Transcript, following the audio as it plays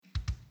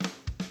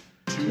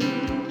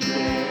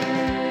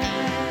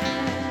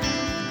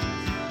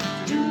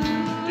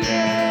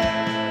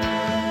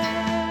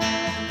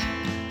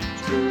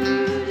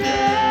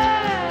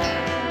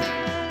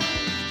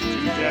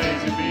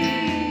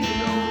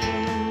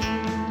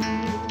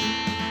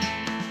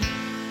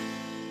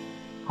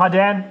Hi,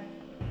 Dan.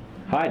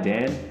 Hi,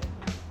 Dan.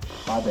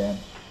 Hi, Dan.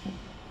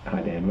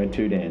 Hi, Dan. We're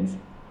two Dans.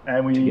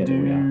 And we Together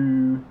we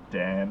do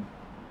Dan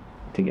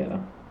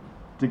together.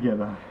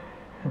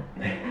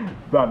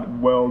 but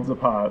worlds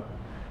apart.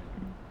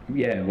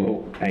 Yeah,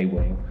 well, a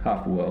world,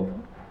 half a world.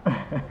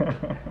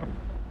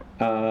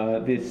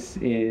 This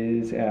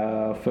is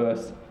our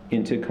first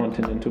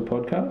intercontinental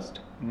podcast.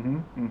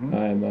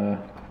 I'm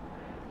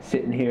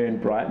sitting here in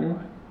Brighton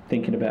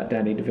thinking about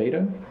Danny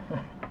DeVito.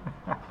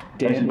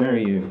 Dan, where are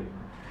you?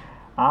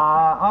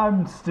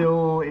 I'm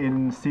still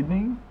in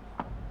Sydney.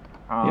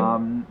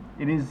 Yep.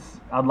 It is,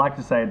 I'd like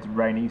to say it's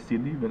rainy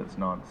Sydney, but it's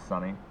not. It's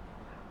sunny.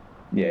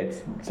 Yeah,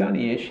 it's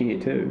sunny-ish here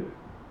too.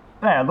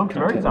 Yeah, it looks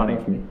Can't very tell sunny.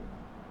 that off me.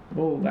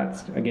 Well,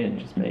 that's, again,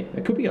 just me.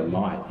 It could be a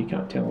light. You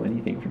can't tell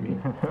anything from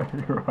here.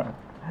 You're right.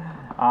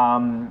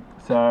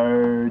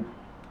 So,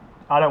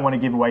 I don't want to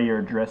give away your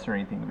address or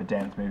anything, but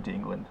Dan's moved to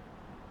England.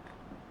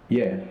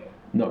 Yeah,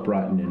 not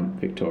Brighton in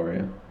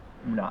Victoria.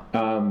 No.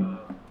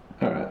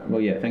 All right. Well,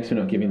 yeah. Thanks for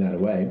not giving that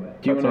away.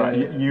 Do you That's want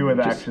right. You were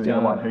actually the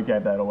one who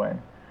gave that away.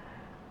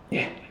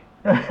 Yeah.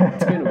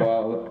 It's been a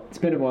while. It's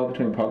been a while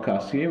between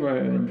podcasts. Do you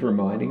mind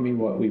reminding me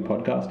what we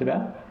podcast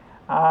about?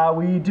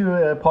 We do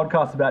a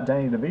podcast about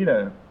Danny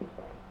DeVito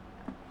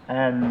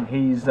and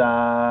his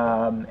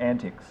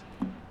antics.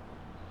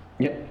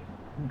 Yep.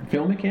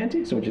 Filmic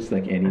antics or just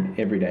like any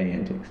everyday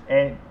antics?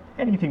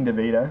 Anything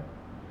DeVito.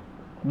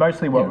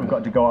 Mostly what we've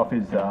got to go off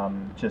is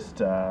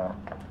just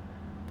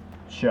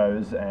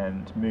shows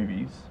and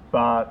movies.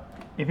 But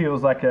if he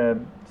was like a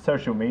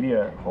social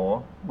media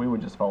whore, we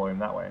would just follow him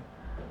that way.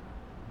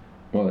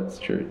 Well, that's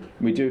true.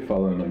 We do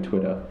follow him on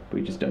Twitter.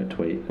 We just don't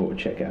tweet or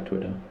check out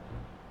Twitter.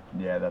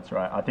 Yeah, that's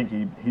right. I think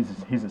he's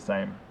the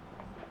same.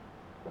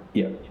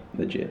 Yep,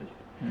 legit.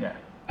 Yeah.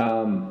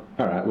 All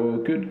right. Well,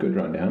 good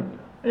rundown.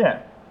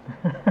 Yeah.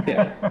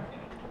 Yeah.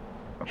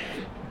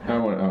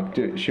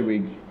 Should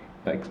we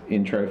like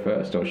intro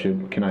first, or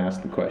can I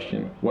ask the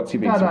question? What's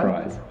your big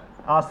surprise?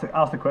 Ask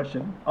the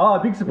question. Oh,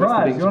 big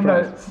surprise! What's the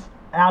big surprise?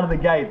 Out of the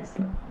gates.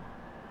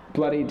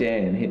 Bloody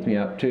Dan hit me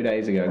up 2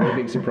 days ago. Got a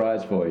big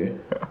surprise for you.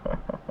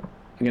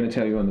 I'm going to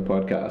tell you on the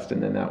podcast,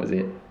 and then that was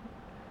it.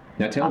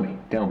 Now tell me.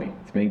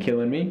 It's been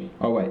killing me.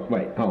 Oh, wait,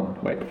 hold on.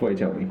 Wait, before you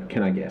tell me,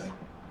 can I guess?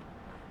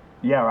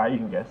 Yeah, all right, you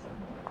can guess.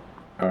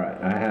 All right,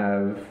 I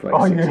have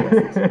like 6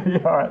 guesses.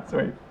 Yeah, all right,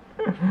 sweet.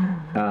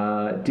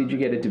 Did you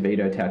get a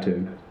DeVito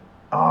tattoo?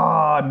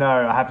 Oh,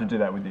 no, I have to do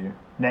that with you.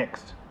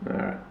 Next. All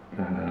right.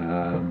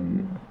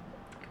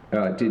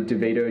 Did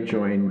DeVito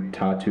join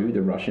Tartu,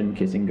 the Russian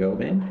kissing girl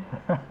band?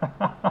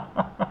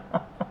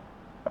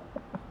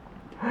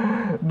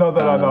 Not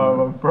that I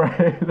know, I'm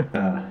afraid.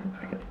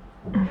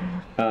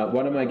 Okay.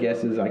 One of my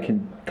guesses, I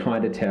can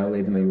kind of tell,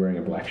 even though you're wearing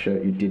a black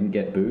shirt, you didn't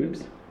get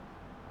boobs?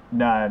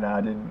 No,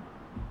 I didn't.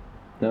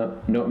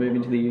 No? Not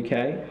moving to the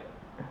UK?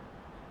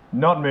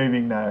 Not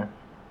moving, no.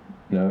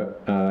 No.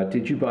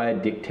 Did you buy a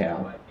dick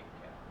towel?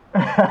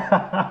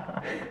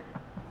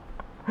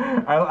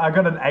 I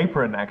got an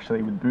apron,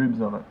 actually, with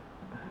boobs on it.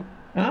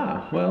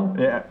 Ah, well.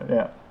 Yeah.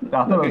 I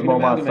thought it was more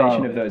my style.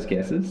 Amalgamation of those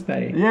guesses.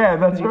 Yeah,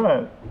 that's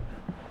right.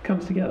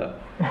 Comes together.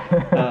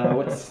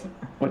 What's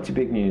your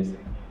big news?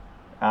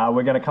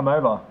 We're going to come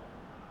over.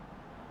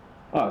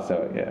 Oh,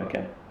 so, yeah,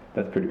 okay.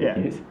 That's pretty big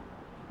news.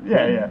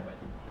 Yeah.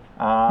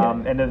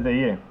 End of the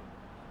year.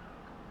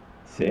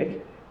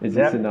 Sick. Is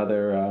this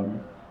another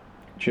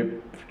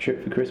trip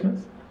for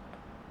Christmas?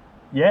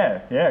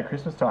 Yeah,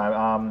 Christmas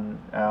time.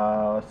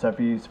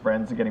 Sophie's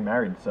friends are getting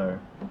married, so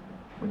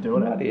we're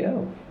doing Bloody it.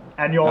 hell.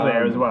 And you're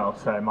there as well,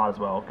 so might as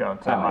well go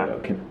and say hi.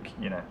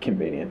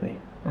 Conveniently.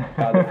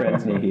 Are the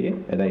friends near here?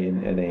 Are they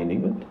in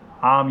England?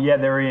 Yeah,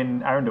 they're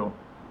in Arundel.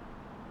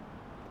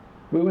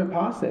 We went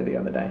past there the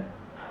other day.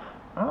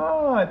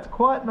 Oh, it's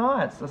quite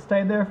nice. I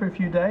stayed there for a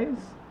few days.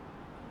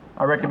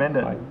 I recommend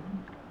it.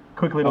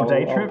 Quick little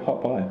day trip. I'll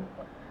pop by.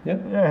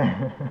 Yep.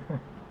 Yeah.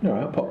 All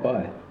right, I'll pop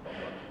by.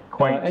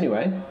 Quaint.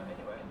 Anyway,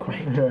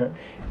 quaint.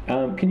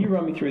 Can you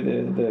run me through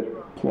the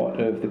plot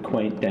of the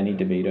quaint Danny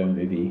DeVito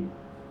movie,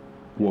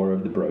 War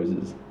of the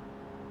Broses?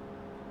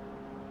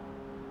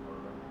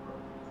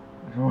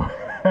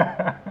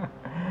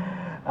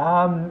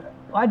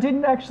 I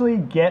didn't actually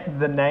get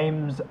the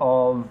names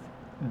of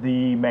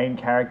the main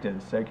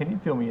characters, so can you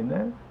fill me in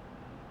there?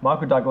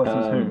 Michael Douglas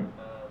is who?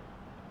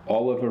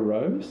 Oliver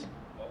Rose.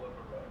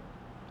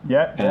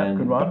 Yeah,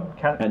 good one.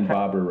 And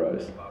Barbara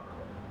Rose.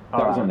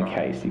 That was on the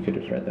case. You could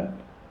have read that.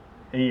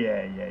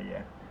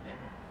 Yeah.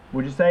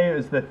 Would you say it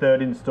was the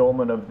third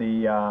installment of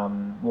the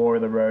War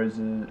of the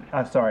Roses?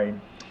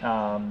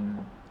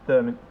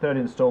 The third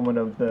installment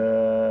of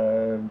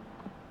the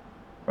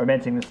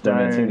Romancing the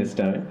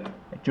Stone.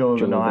 Jewel of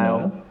the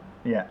Nile.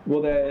 Yeah.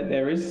 Well,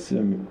 there is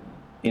some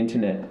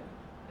internet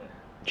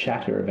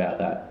chatter about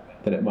that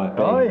it might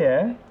be. Oh,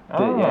 yeah.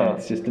 Yeah,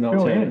 it's just an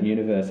alternate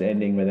universe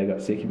ending where they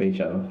got sick of each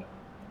other.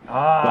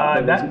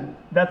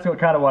 That's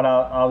kind of what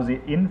I was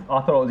in. I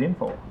thought I was in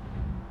for.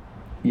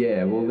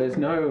 Yeah, well, there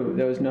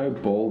was no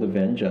bald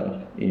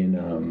Avenger in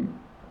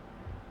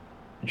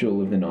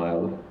Jewel of the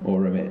Nile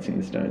or Romancing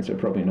the Stone, so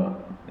probably not.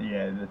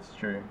 Yeah, that's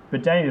true.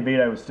 But Danny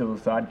DeVito was still the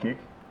sidekick.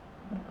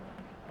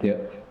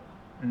 Yep.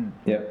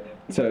 Yep.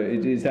 So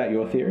is that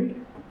your theory?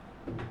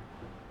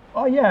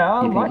 Oh yeah,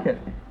 I You like think-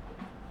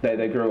 it.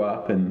 They grew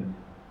up and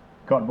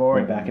Got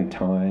boring, went back in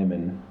time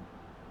and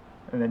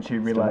and then she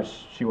realized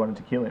she wanted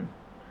to kill him.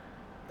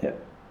 yeah.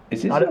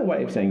 Is this I your don't-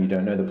 way of saying you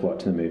don't know the plot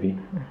to the movie?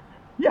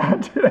 Yeah, I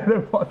do know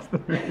the plot's the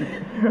movie.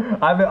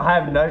 I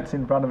have notes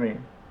in front of me.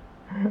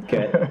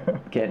 Get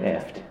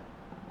effed.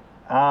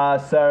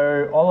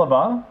 So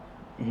Oliver,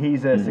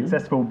 he's a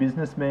successful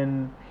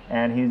businessman,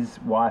 and his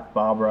wife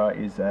Barbara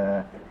is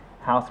a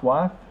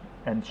housewife,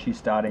 and she's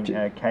starting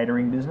a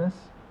catering business.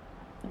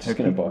 Just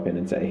going to bop in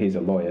and say he's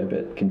a lawyer,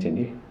 but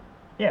continue.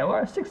 Yeah,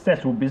 well, a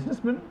successful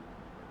businessman.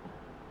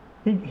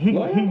 He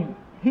Lawyer?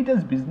 he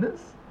does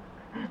business.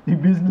 He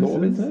businesses. Law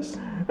business?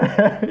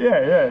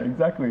 yeah,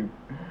 exactly.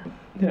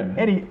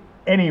 Yeah.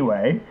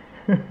 Anyway.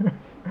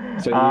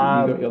 So you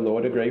got your law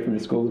degree from the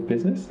School of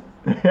Business?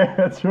 Yeah,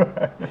 that's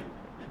right.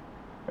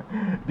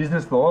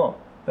 Business law.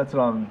 That's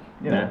what I'm.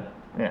 Yeah.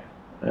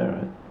 All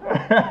right.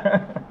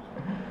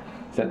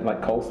 Is that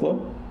like coleslaw?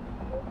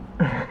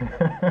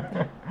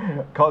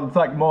 It's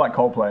like more like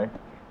Coldplay.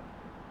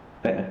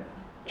 Yeah,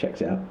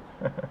 checks out.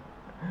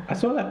 I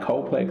saw that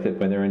Coldplay clip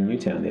when they were in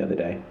Newtown the other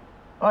day.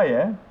 Oh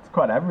yeah, it's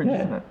quite average,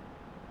 Yeah. isn't it?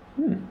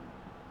 Hmm.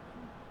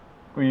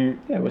 Were you?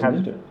 Yeah, it wasn't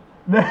into it.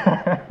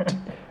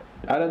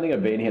 I don't think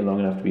I've been here long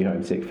enough to be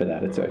homesick for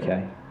that. It's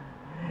okay.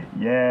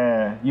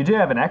 Yeah, you do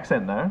have an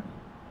accent though.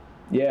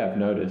 Yeah, I've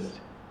noticed.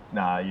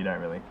 Nah, you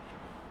don't really.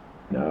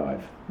 No,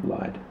 I've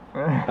lied.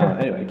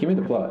 Anyway, give me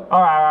the plot.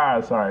 All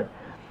right, sorry.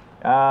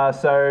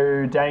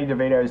 So Danny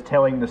DeVito is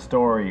telling the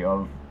story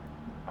of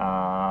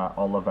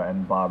Oliver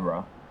and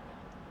Barbara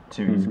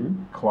to his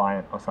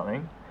client or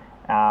something.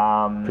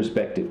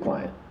 Prospective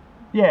client.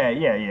 Yeah.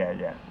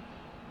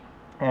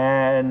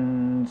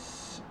 And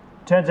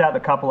turns out the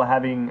couple are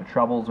having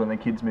troubles when the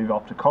kids move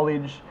off to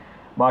college.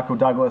 Michael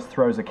Douglas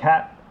throws a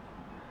cat.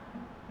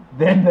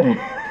 Then they...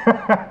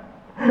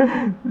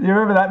 You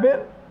remember that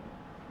bit?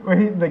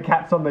 Where the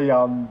cat's on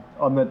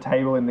the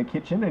table in the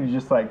kitchen and he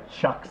just like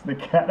chucks the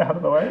cat out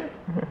of the way.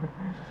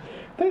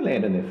 They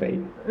land on their feet.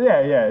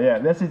 Yeah.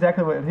 That's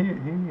exactly what he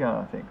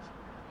thinks.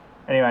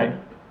 Anyway,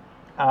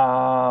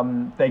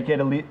 they get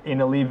a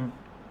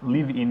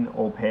live-in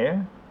au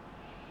pair.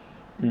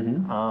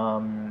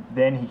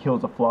 Then he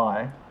kills a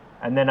fly,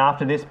 and then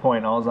after this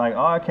point, I was like,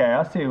 oh, okay,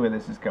 I see where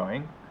this is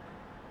going.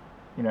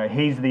 You know,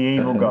 he's the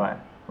evil guy,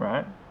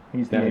 right?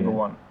 He's the evil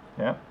one.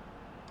 Yeah.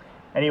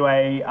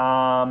 Anyway,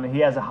 he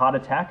has a heart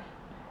attack,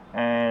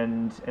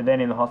 and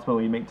then in the hospital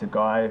he meets a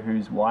guy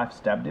whose wife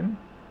stabbed him.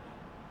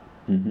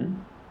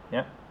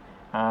 Yep.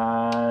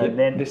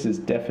 Then this is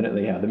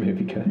definitely how the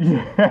movie goes.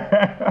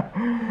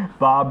 Yeah.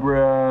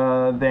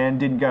 Barbara then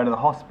didn't go to the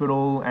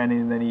hospital,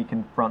 and then he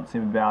confronts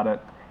him about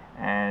it,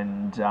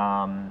 and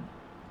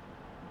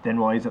then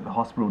while he's at the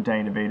hospital,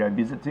 Danny DeVito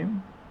visits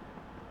him.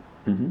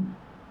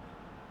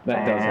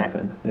 That does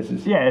happen.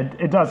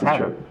 It does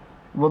happen. True.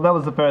 Well, that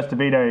was the first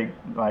DeVito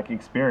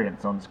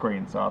experience on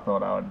screen, so I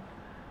thought I would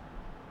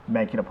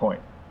make it a point.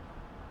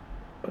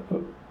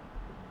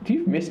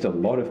 You've missed a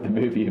lot of the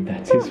movie if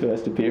that's his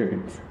first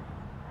appearance.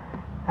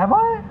 Have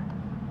I?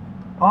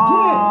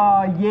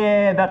 Oh,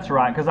 yeah, that's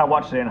right, because I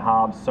watched it in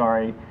halves,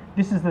 sorry.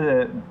 This is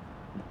the...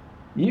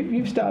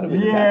 You've started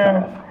with the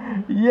back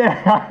half.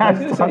 Yeah. I was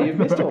going to say, you've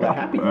missed all the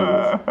happy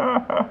years.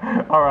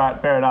 All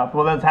right, fair enough.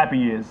 Well, that's happy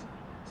years.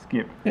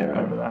 Skip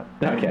over that.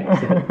 Okay,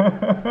 so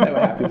they were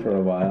happy for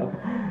a while.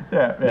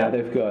 Yeah. Now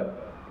they've got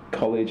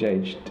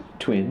college-aged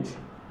twins.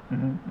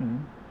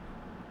 And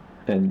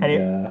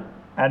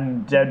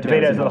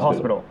DeVito's at the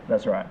hospital.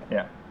 That's right,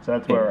 yeah. So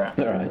that's where we're at.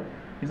 All right.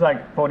 He's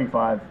like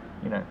 45,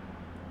 you know.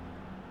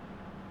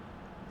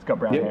 He's got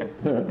brown hair.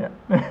 Right.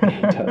 Yeah.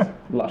 He does.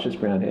 Luscious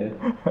brown hair.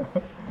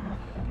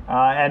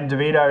 And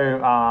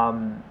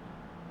DeVito,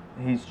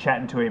 he's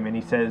chatting to him and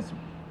he says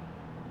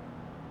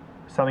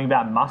something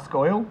about musk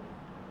oil.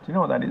 Do you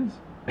know what that is?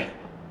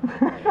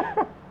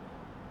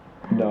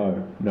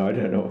 No, I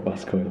don't know what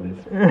musk oil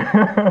is.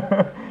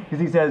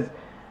 Because he says,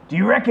 do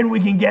you reckon we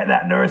can get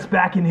that nurse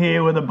back in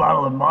here with a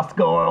bottle of musk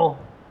oil?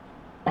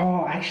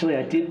 Oh, actually,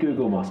 I did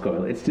Google musk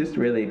oil. It's just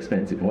really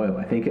expensive oil.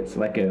 I think it's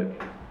like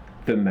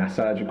the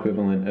massage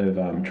equivalent of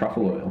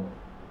truffle oil.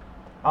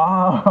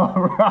 Oh,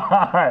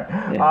 right.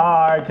 Yeah.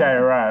 Oh, okay,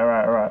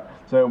 right.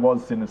 So it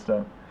was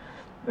sinister.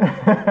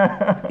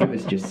 It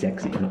was just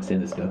sexy, not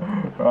sinister.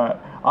 Right.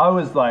 I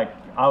was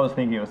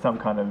thinking it was some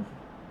kind of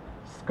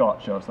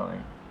scotch or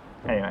something.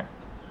 Anyway.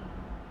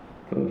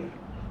 Oof.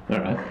 All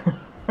right.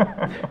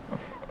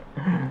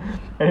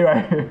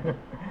 Anyway.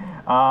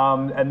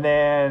 And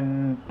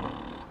then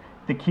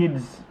the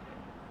kids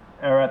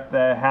are at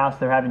the house,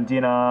 they're having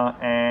dinner,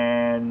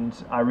 and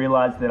I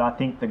realised that I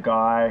think the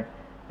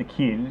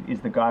kid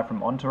is the guy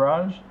from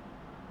Entourage.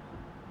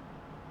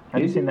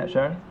 Have you seen that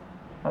show?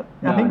 I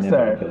think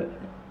never, so.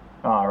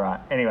 Oh, right.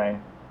 Anyway,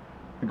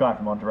 the guy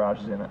from Entourage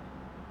is in it.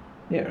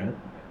 Yeah, right.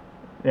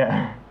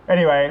 Yeah.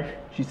 Anyway,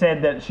 she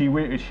said that she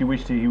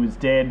wished he was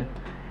dead,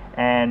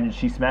 and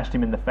she smashed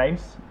him in the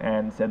face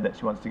and said that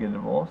she wants to get a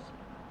divorce.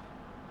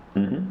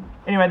 Mm-hmm.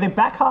 Anyway, the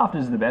back half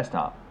is the best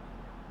half.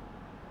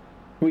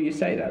 Well, you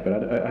say that,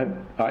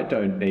 but I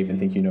don't even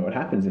think you know what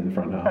happens in the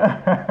front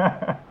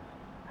half.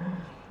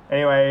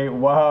 Anyway,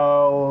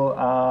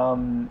 while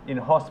in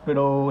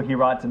hospital, he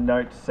writes a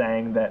note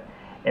saying that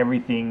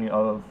everything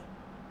of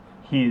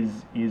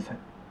his is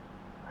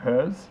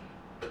hers.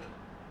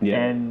 Yeah.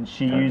 And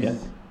she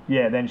uses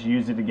then she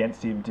used it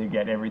against him to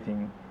get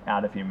everything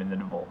out of him in the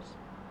divorce.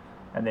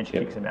 And then she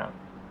kicks him out.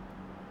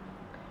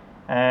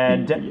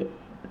 And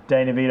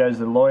Dana DeVito's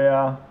the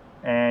lawyer,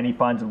 and he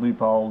finds a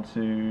loophole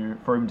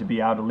for him to be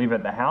able to live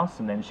at the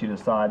house, and then she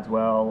decides,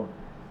 well,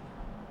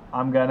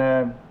 I'm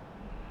gonna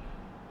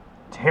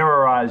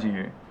terrorize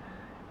you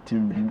to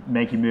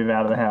make you move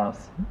out of the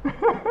house.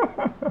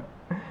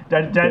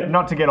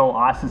 Not to get all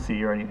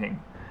ISIS-y or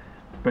anything,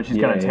 but she's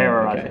gonna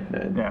terrorize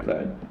you.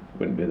 No,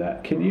 wouldn't do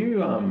that. Can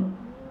you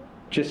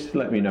just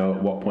let me know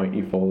at what point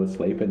you fall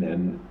asleep and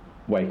then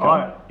wake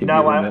up? If you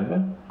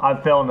remember?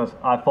 I've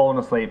fallen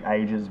asleep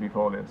ages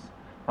before this.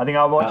 I think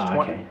I watched.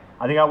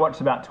 I think I watched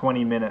about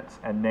 20 minutes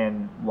and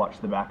then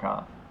watched the back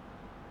half.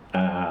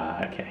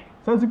 Okay.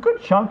 So it's a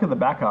good chunk of the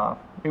back half.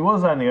 It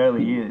was only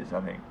early years, I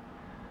think.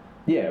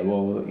 Yeah,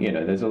 well,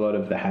 there's a lot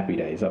of the happy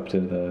days up to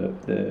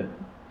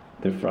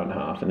the front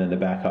half, and then the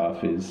back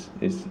half is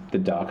the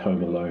Dark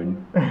Home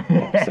Alone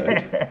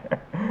episode.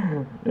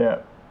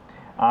 Yeah.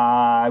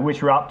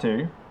 Which we're up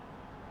to.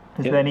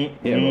 Because then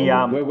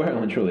we're well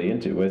and truly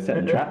into. We're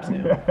setting traps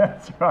now.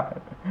 That's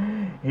right.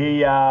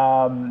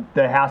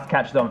 The house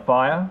catches on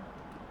fire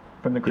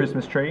from the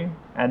Christmas tree,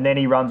 and then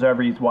he runs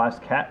over his wife's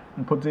cat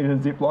and puts it in a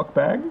Ziploc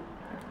bag.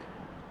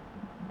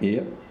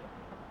 Yep.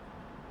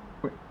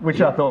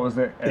 Which I thought was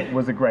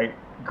a great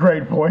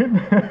point.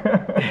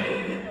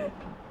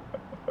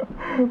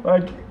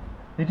 Like,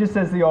 he just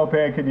says to the old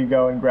pair, "Can you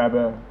go and grab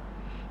a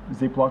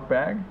Ziploc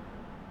bag,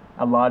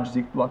 a large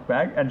Ziploc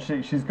bag?" And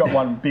she's got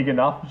one big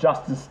enough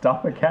just to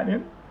stuff a cat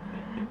in.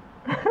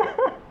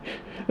 I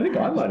think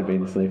I might have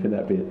been asleep in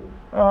that bit.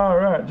 Oh,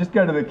 right. Just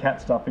go to the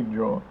cat stuffing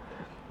drawer.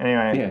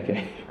 Anyway. Yeah,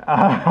 okay.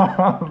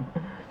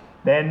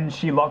 Then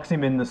she locks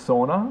him in the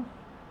sauna,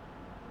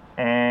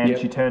 and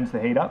she turns the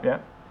heat up. Yeah.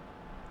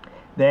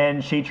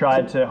 Then she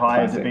tried to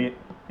hire DeVito.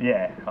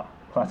 Yeah,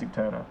 classic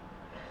Turner.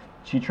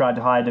 She tried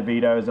to hire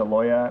DeVito as a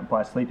lawyer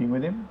by sleeping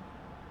with him.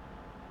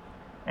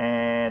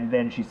 And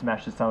then she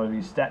smashes some of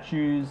his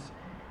statues.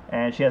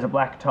 And she has a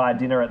black tie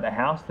dinner at the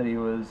house that he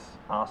was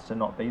asked to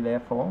not be there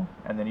for.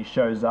 And then he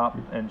shows up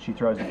and she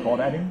throws a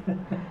pot at him.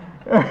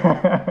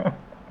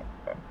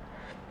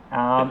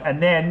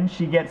 And then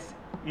she gets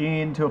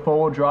into a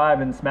four-wheel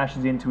drive and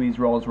smashes into his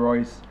Rolls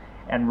Royce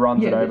and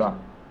runs it over.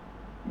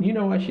 You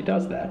know why she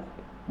does that?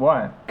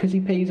 Why? Because he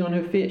pees on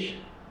her fish.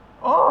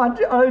 Oh, I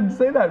didn't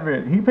see that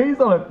bit. He pees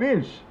on a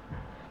fish.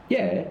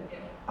 Yeah.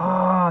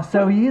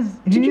 So he's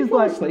Did you fall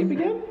like asleep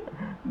again?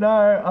 No,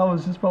 I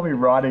was just probably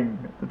writing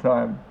at the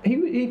time.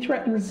 He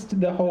threatens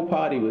the whole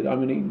party with,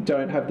 "I'm going to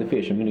don't have the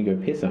fish. I'm going to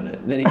go piss on it."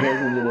 And then he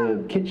goes into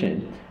the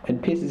kitchen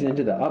and pisses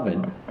into the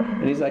oven.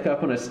 And he's like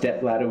up on a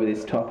step ladder with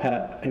his top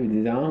hat, with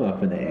his arm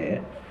up in the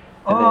air.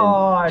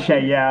 And okay,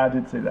 yeah, I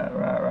did see that.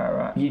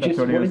 Right. What did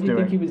you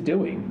think he was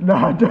doing? No,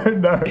 I don't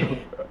know.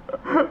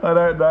 I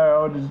don't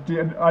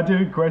know. I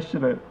didn't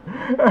question it.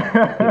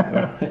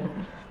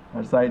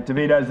 I'd say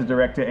DeVito's the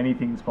director.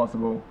 Anything's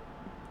possible.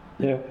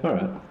 Yeah. All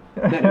right.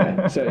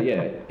 Anyway, so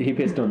he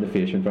pissed on the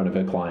fish in front of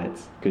her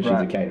clients because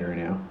she's a caterer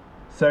now.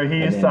 So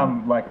he is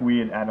some like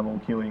weird animal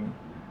killing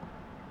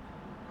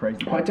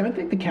crazy. I don't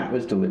think the cat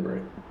was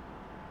deliberate.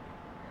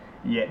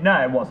 Yeah, no,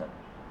 it wasn't.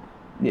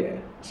 Yeah.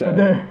 So,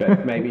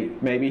 but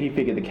maybe he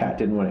figured the cat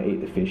didn't want to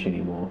eat the fish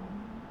anymore.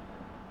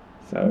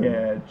 So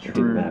it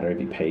didn't matter if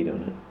he peed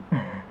on it.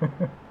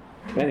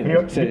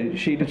 Anyway, so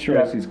she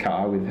destroys his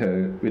car with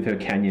her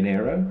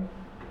Canyonero.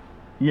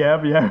 Yeah,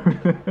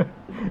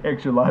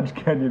 extra large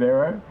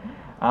Canyonero.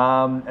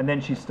 And then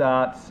she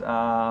starts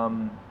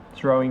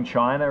throwing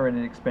china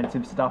and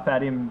expensive stuff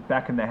at him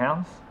back in the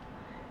house.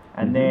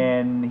 And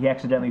then he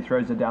accidentally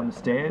throws her down the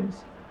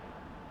stairs.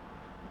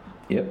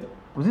 Yep.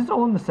 Was this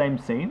all in the same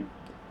scene?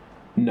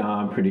 No,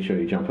 I'm pretty sure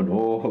you're jumping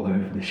all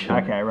over the show.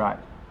 Okay, right.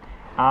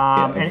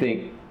 I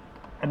think...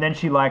 And then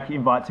she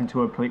invites him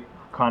to a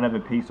kind of a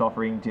peace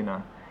offering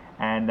dinner.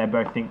 And they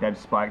both think they've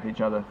spiked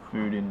each other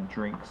food and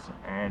drinks.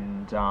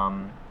 And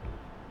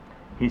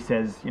he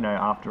says,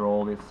 after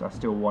all this, I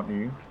still want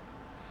you.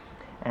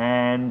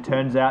 And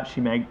turns out she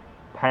made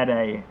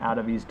pate out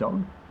of his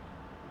dog.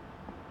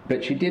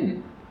 But she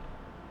didn't.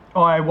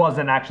 Oh, it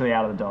wasn't actually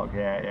out of the dog.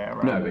 Yeah,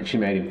 right. No, but she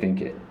made him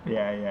think it.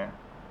 Yeah.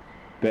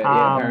 But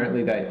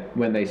apparently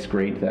when they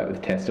screened that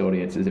with test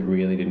audiences, it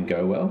really didn't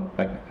go well.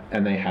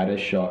 And they had a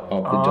shot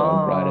of the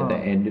dog right at the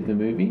end of the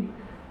movie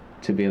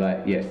to be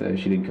like, yes, no,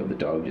 she didn't kill the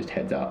dog, just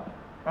heads up.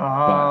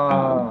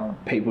 But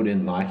people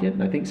didn't like it,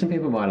 and I think some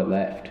people might have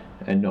left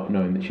and not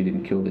known that she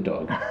didn't kill the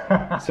dog.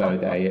 so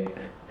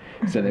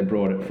they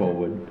brought it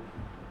forward.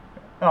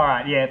 All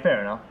right, yeah, fair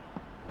enough.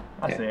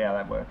 I see how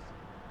that works.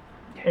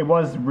 It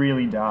was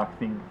really dark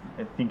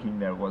thinking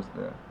there was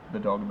the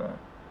dog though.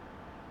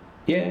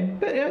 Yeah,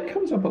 but it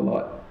comes up a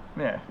lot.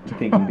 Yeah.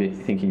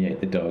 thinking you ate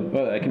the dog.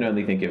 Well, I can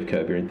only think of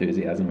Curb Your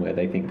Enthusiasm, where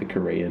they think the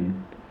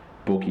Korean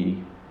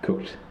bookie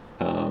cooked,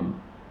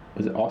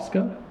 was it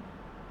Oscar?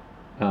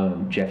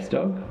 Jeff's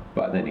dog,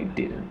 but then he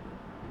didn't.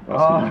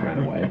 Oscar just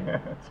ran away.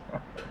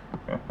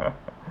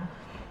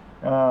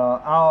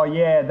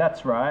 Yeah,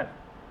 that's right.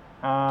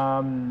 Yeah,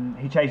 that's right.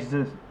 He chases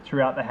her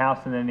throughout the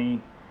house, and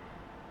then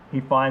he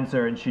finds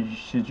her, and she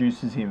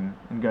seduces him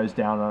and goes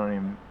down on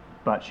him,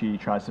 but she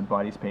tries to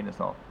bite his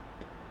penis off.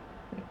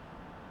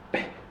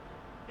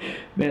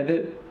 Man,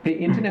 the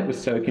internet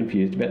was so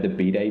confused about the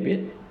B-Day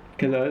bit,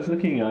 because I was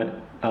looking at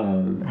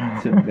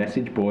some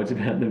message boards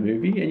about the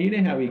movie, and you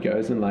know how he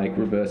goes and like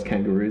reverse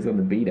kangaroos on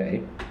the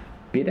B-Day.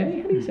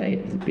 B-Day? How do you say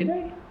it? Is it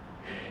B-Day?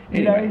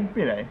 Anyway,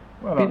 B-Day.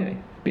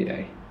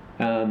 B-Day.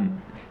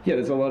 Yeah,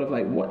 there's a lot of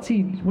like, what's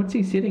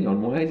he sitting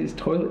on? Why is his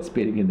toilet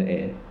spitting in the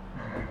air?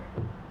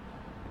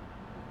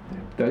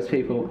 Those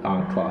people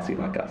aren't classy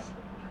like us.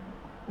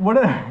 What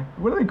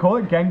do they call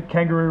it?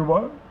 Kangaroo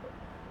what?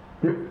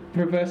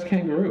 Reverse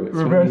kangaroo. It's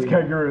reverse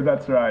kangaroo,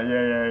 that's right.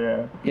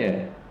 Yeah.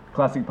 Yeah.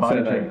 Classic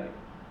party trick.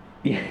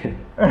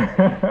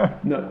 Yeah.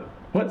 No.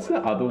 What's the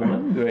other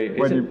one?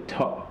 Is it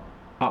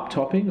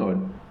up-topping or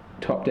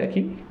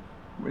top-decking?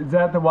 Is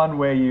that the one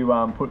where you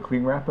put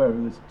cling wrap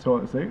over the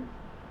toilet seat?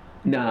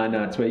 No,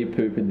 it's where you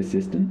poop in the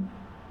cistern.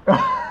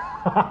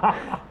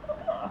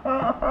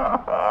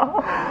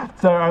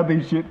 So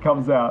only shit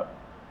comes out.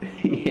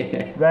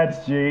 Yeah.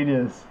 That's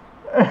genius.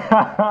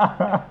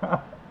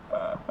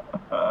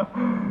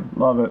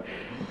 Love it.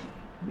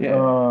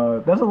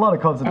 Yeah. There's a lot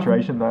of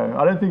concentration though.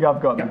 I don't think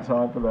I've got the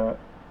time for that.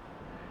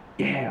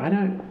 Yeah, I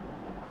don't.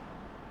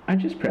 I'm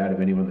just proud of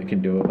anyone that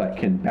can do it, like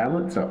can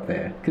balance up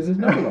there, because there's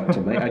not a lot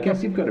to me. I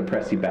guess you've got to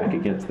press your back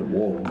against the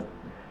wall,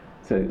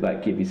 so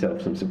like give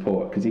yourself some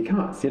support, because you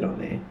can't sit on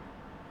there.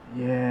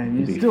 Yeah,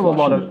 you still a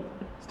lot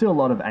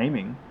of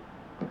aiming.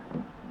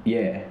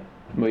 Yeah,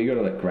 well, you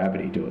got to let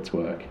gravity do its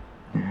work.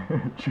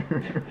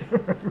 True.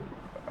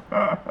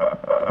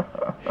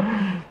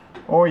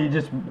 Or you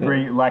just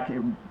bring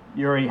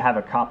you already have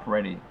a cup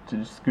ready to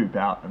just scoop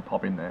out and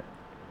pop in there.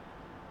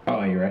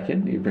 Oh, you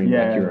reckon? You bring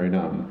back your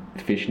own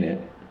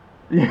fishnet.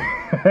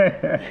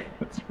 Yeah,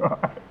 that's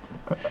right.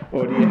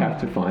 Or do you have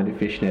to find a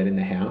fishnet in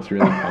the house,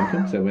 really punk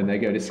them, so when they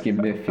go to skim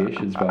their fish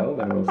as well,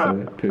 they're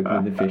also pooping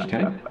in the fish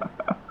tank?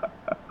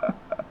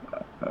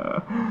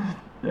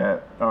 Yeah,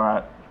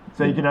 alright.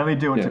 So you can only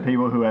do it to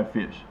people who have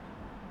fish?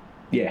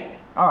 Yeah.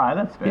 Alright,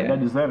 that's fair. Yeah.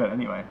 They deserve it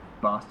anyway.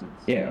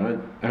 Bastards. Yeah,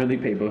 only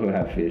people who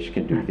have fish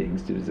can do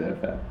things to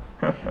deserve that.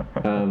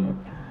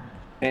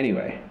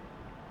 Anyway.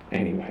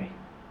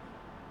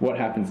 What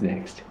happens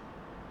next?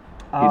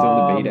 He's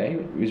on the B-Day.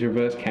 He's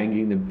reverse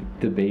kanging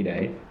the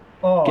B-Day.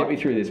 Oh, Get me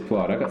through this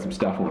plot. I've got some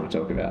stuff I want to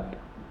talk about.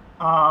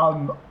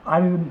 I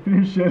didn't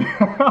finish it.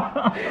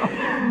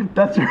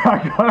 That's where I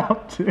got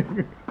up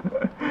to.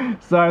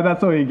 So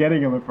that's all you're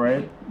getting, I'm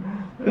afraid.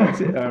 That's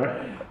it. All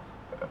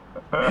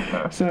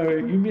right. So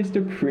you missed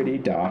a pretty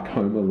dark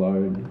Home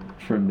Alone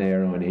from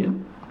there on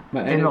in.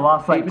 In the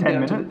last 10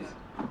 minutes?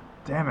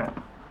 Damn it.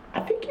 I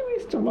think you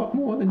missed a lot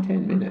more than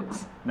 10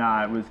 minutes.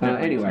 Nah, it was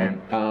definitely anyway,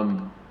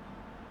 10.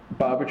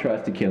 Barbara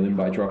tries to kill him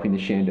by dropping the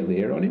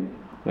chandelier on him.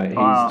 Like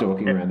he's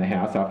stalking around the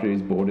house after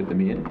he's boarded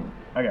them in.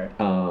 Okay.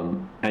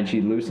 And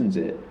she loosens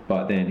it,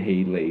 but then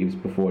he leaves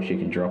before she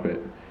can drop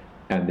it.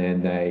 And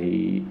then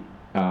they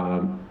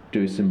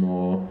do some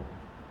more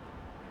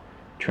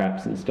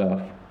traps and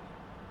stuff.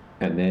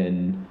 And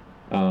then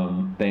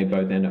they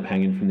both end up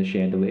hanging from the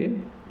chandelier.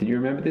 Did you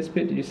remember this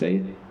bit? Did you see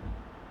it?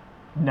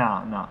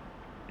 Nah. No.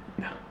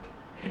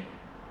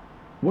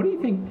 What do you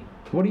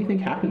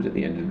think happens at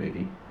the end of the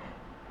movie?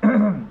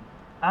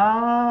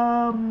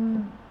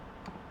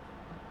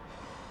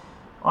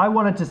 I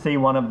wanted to see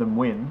one of them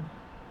win.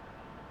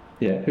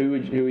 Yeah, who are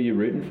you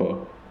rooting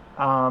for?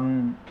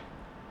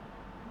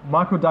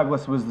 Michael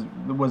Douglas was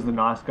the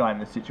nice guy in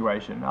this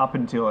situation up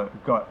until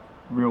it got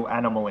real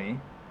animal-y,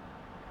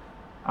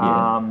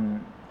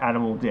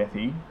 animal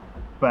deathy.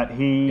 But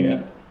he,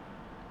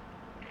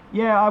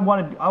 I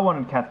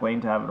wanted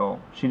Kathleen to have it all.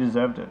 She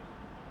deserved it.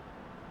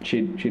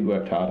 She'd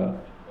worked harder.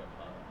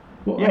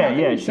 Well, yeah.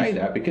 You say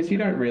that because you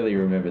don't really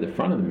remember the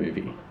front of the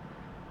movie.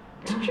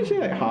 Did you see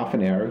like half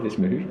an hour of this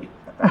movie?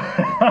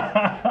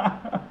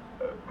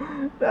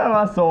 No,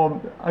 I saw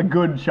a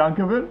good chunk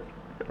of it.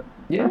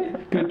 Yeah,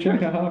 good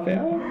chunk of half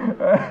hour.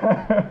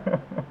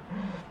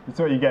 That's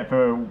what you get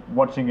for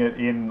watching it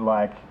in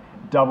like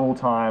double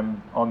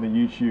time on the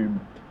YouTube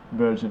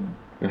version.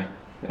 Yeah,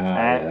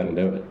 that'll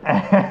do it.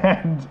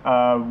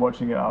 And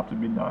watching it after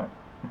midnight.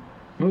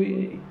 Well,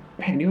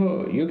 man,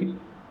 you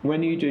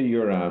when you do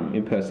your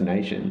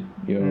impersonation,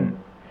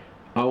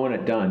 I want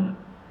it done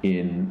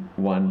in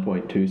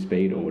 1.2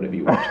 speed or whatever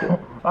you watched it.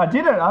 I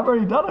did it. I've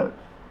already done it.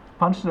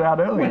 Punched it out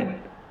earlier.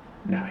 When?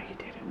 No, you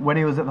didn't. When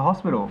he was at the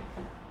hospital.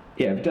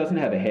 Yeah, if it doesn't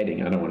have a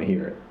heading, I don't want to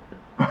hear it.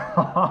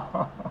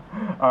 Alright,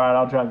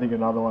 I'll try and think of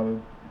another one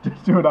and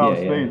just do it half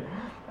speed.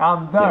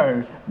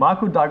 No,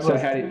 Michael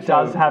Douglas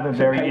does have a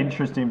very hey-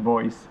 interesting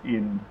voice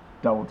in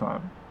Double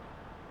Time.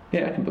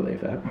 Yeah, I can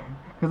believe that.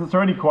 Because it's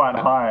already quite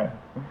high.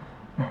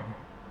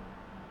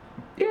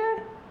 Yeah,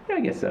 I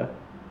guess so.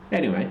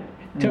 Anyway,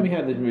 tell me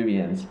how the movie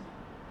ends.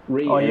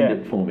 Re-end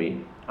it for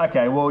me.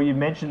 Okay, well, you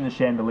mentioned the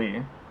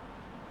chandelier.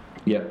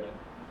 Yep.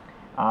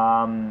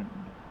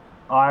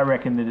 I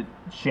reckon that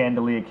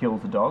chandelier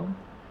kills the dog.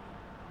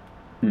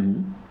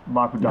 Mm-hmm.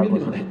 Michael You really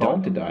Douglas want is that the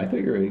dog to die? I thought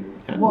you were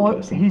an animal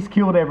person. he's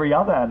killed every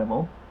other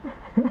animal.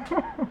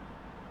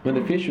 When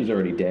the fish was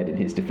already dead in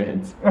his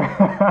defense.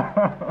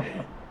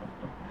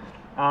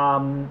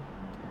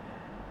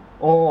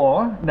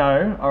 Or,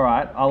 no,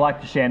 alright, I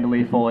like the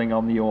chandelier falling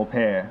on the au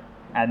pair.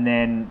 And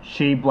then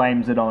she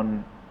blames it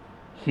on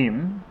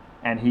him,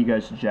 and he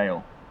goes to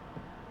jail.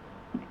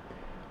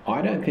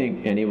 I don't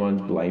think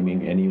anyone's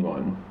blaming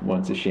anyone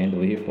once a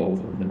chandelier falls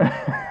on them.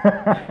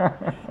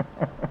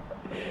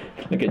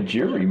 Like a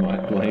jury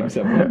might blame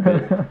someone,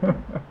 but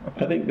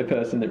I think the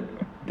person that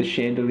the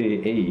chandelier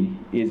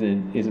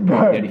isn't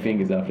pointing any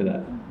fingers after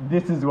that.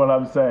 This is what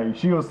I'm saying.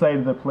 She will say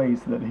to the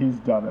police that he's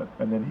done it,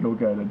 and then he'll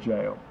go to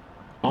jail.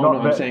 Oh no,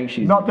 I'm saying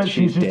she's not that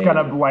she's just dead. going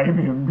to blame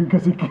him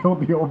because he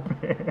killed the au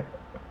pair.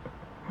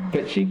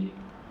 But she.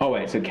 Oh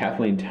wait, so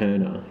Kathleen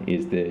Turner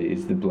is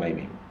the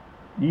blaming.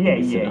 Yeah.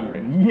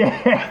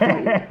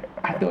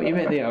 I thought you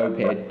meant the au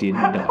pair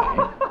didn't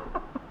die.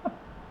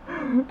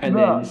 And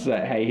then it's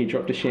like, hey, he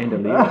dropped a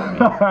chandelier on me.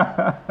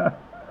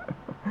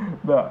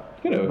 No.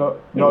 You gotta not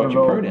watch at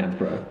your all. pronouns,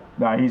 bro.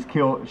 No,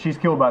 she's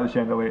killed by the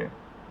chandelier.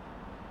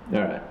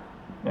 Alright.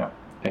 Yeah.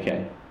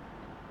 Okay.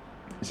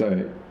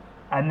 So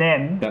And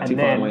then that's your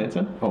final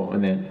answer? Oh,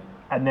 and then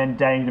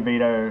Danny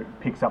DeVito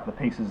picks up the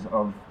pieces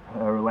of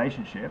her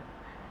relationship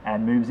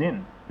and moves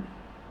in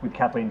with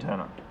Kathleen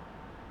Turner.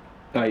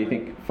 Oh, you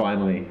think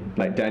finally,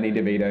 like Danny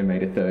DeVito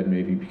made a third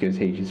movie because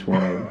he just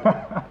wanted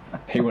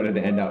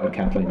to end up with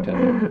Kathleen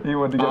Turner. He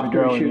wanted to get After the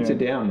girl he shoots in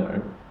her down,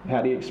 though,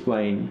 how do you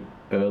explain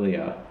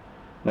earlier?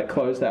 Like,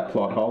 close that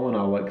plot hole and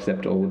I'll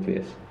accept all of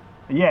this.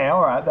 Yeah,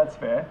 all right, that's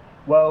fair.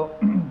 Well,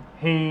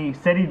 he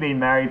said he'd been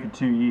married for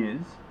 2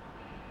 years,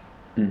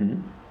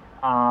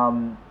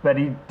 but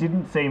he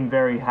didn't seem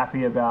very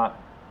happy about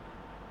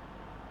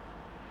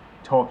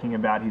talking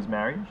about his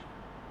marriage.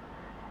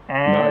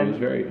 And No, he was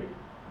very...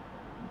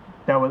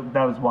 That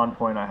was one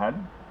point I had.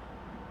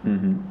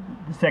 Mm-hmm.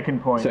 The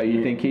second point. So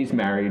you think he's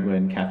married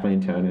when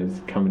Kathleen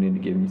Turner's coming in to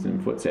give him some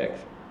foot sex?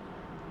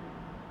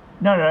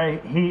 No,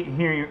 he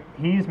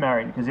is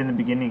married because in the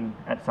beginning,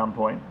 at some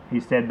point, he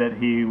said that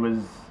he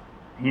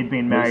had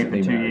been married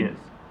Recently for 2 married. years.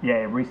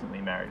 Yeah, recently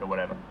married or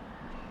whatever.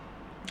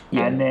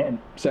 Yeah. And then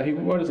So he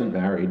wasn't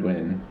married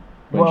when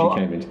Well, she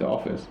came into the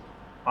office.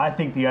 I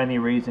think the only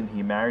reason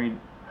he married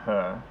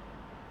her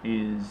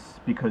is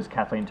because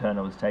Kathleen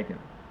Turner was taken.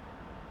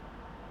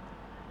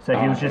 So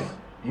he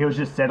was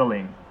just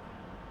settling.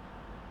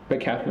 But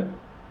Kathleen,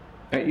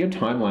 your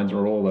timelines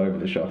are all over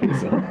the shop here,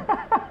 son.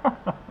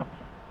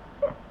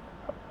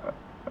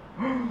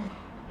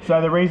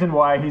 So the reason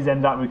why he's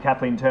ended up with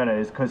Kathleen Turner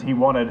is because he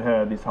wanted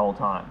her this whole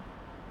time.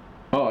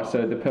 Oh,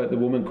 so the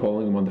woman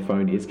calling him on the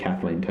phone is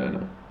Kathleen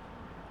Turner.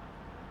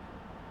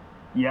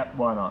 Yep,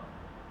 why not?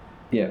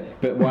 Yeah,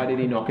 but why did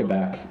he knock her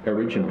back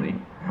originally?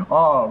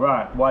 Oh,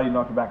 right. Why did he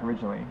knock her back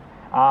originally?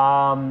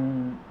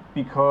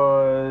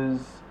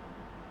 Because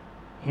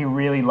he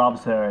really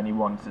loves her and he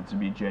wants it to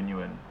be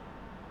genuine.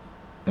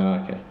 Oh,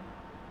 okay.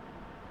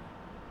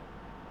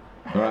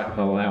 All right,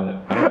 I'll allow it.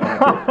 I don't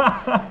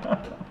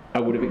like it. I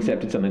would have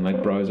accepted something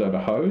like Bros Over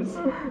Hose.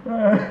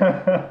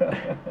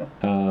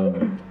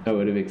 I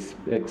would have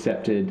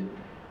accepted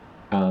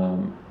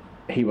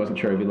he wasn't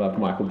sure if he loved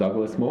Michael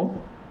Douglas more.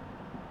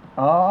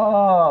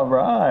 Oh,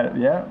 right.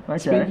 Yeah, okay.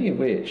 Speaking of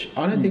which,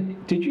 I don't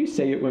think... Did you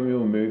see it when we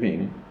were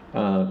moving?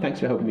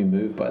 Thanks for helping me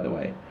move, by the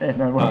way. Yeah,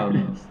 no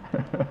worries.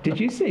 Did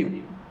you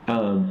see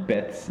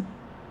Beth's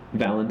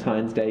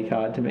Valentine's Day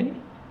card to me?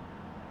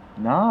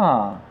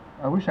 Nah,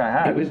 I wish I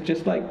had. It was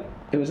just like...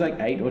 It was like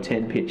 8 or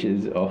 10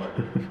 pictures of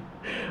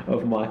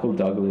of Michael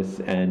Douglas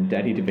and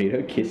Danny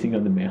DeVito kissing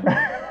on the mouth.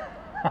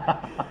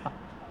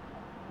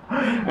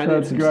 And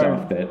then some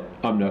stuff that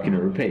I'm not going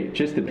to repeat.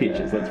 Just the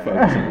pictures. Let's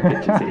focus on the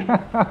pictures here.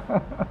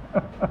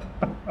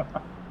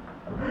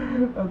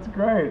 That's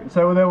great.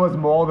 So there was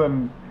more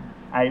than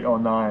 8 or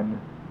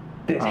 9.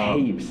 There's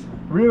heaps.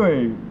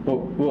 Really?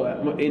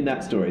 Well, in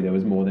that story, there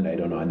was more than 8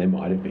 or 9. There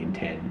might have been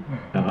 10.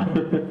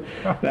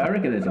 But I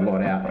reckon there's a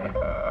lot out there.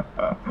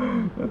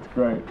 That's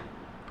great.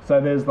 So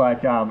there's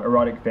like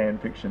erotic fan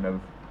fiction of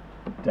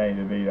Danny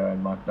DeVito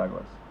and Mike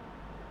Douglas.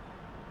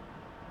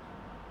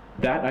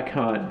 That I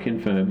can't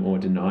confirm or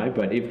deny,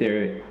 but if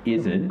there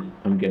isn't,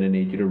 I'm going to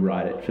need you to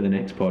write it for the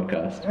next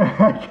podcast.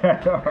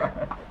 Okay,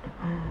 alright.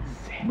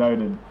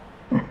 Noted.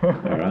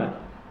 Alright.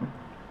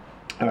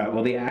 Alright,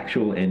 well, the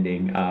actual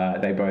ending,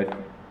 they both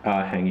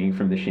are hanging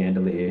from the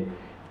chandelier,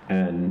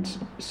 and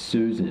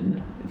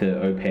Susan,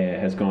 the au pair,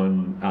 has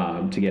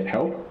gone to get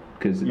help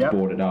because it's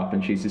boarded up,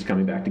 and she's just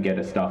coming back to get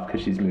her stuff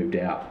because she's moved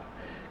out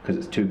because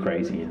it's too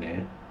crazy in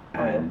there.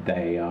 And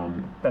they...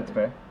 That's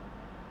fair.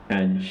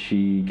 and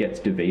she gets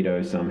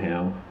DeVito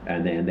somehow,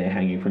 and then they're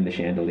hanging from the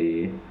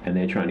chandelier, and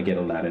they're trying to get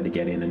a ladder to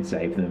get in and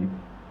save them.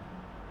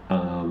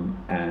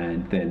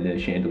 And then the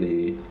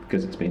chandelier,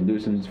 because it's been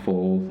loosened,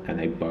 falls, and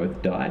they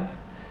both die.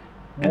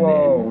 And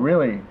Whoa,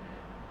 really?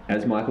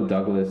 As Michael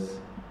Douglas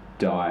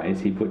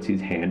dies, he puts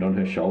his hand on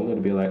her shoulder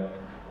to be like,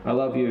 I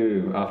love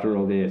you after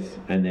all this.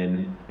 And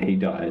then he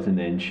dies, and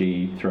then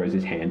she throws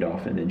his hand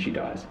off, and then she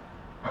dies.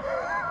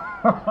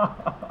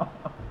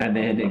 And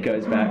then it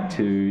goes back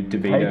to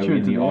DeVito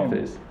in the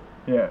office.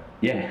 Yeah.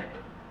 Yeah.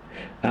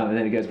 And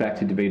then it goes back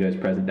to DeVito's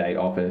present day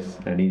office,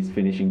 and he's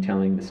finishing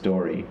telling the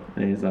story.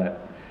 And he's like,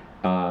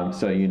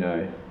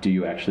 so, do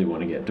you actually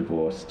want to get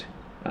divorced?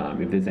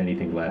 If there's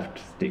anything left,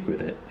 stick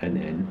with it. And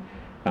then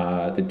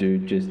the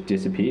dude just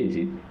disappears.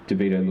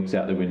 DeVito looks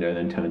out the window,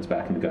 then turns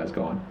back, and the guy's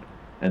gone.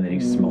 And then he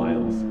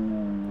smiles.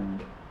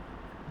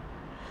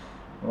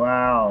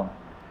 Wow.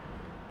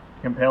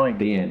 Compelling.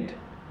 The end.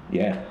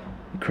 Yeah.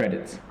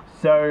 Credits.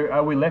 So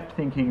are we left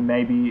thinking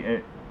maybe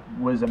it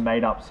was a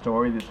made-up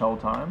story this whole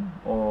time?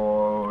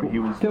 Or he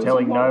was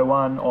telling no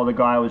one? Or the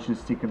guy was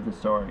just sick of the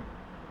story?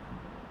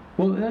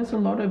 Well, there's a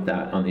lot of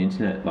that on the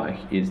internet. Like,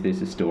 is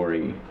this a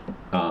story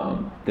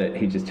that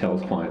he just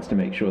tells clients to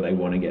make sure they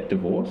want to get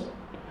divorced?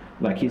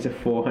 Like, he's a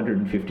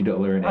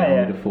 $450 an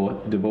hour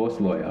divorce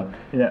lawyer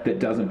that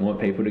doesn't want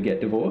people to get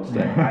divorced.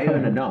 Like, I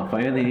earn enough.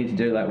 I only need to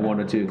do like 1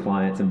 or 2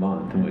 clients a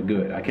month, and we're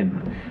good. I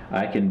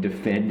can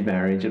defend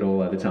marriage at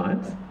all other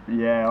times.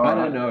 Yeah. I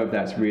don't know if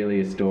that's really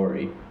a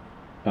story.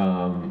 I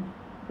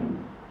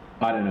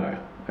don't know.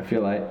 I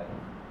feel like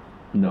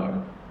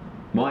no.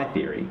 My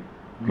theory.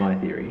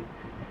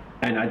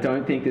 And I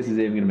don't think this is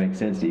even going to make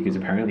sense to you, because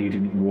apparently you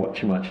didn't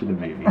watch much of the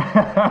movie.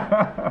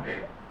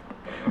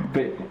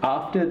 But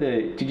after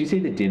did you see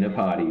the dinner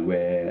party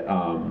where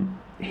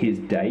his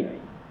date,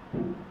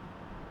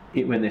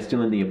 when they're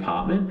still in the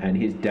apartment, and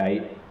his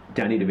date,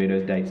 Danny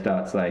DeVito's date,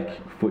 starts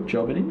like foot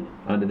jobbing him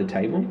under the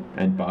table,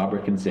 and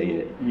Barbara can see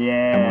it.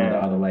 Yeah. And one of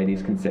the other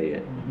ladies can see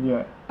it.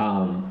 Yeah.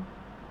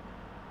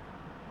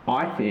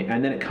 I think,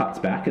 and then it cuts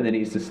back, and then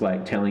he's just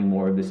like telling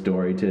more of the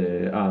story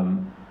to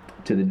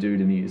the dude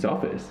in his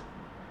office.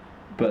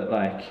 But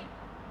like,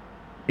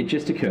 it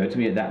just occurred to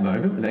me at that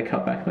moment when they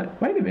cut back,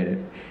 like, wait a minute,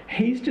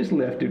 he's just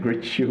left a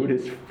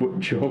gratuitous foot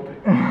job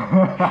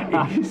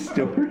in his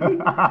story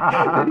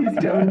that he's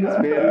telling this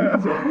man in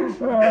his office.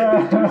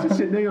 This dude's just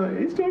sitting there like,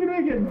 he's talking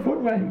about getting foot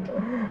wanked.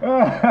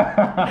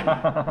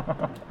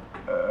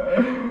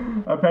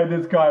 I paid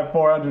this guy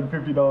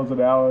 $450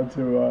 an hour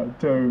to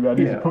tell me about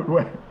his foot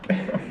wank.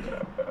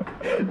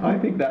 I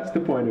think that's the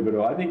point of it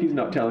all. I think he's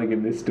not telling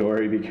him this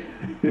story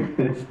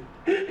because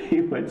he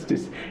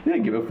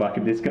don't give a fuck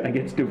if this guy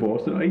gets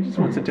divorced or not. He just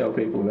wants to tell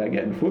people about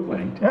getting foot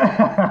wanked.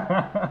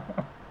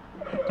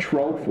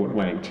 Troll foot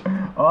wanked.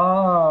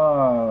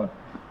 Oh,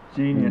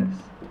 genius.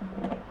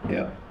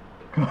 Yeah.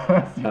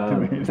 Classic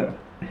DeVito.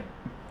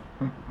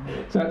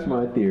 So that's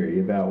my theory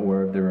about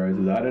War of the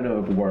Roses. I don't know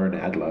if Warren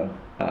Adler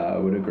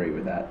would agree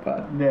with that,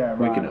 but yeah, right.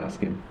 We can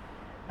ask him.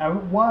 Tell me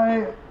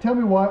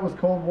why it was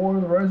called War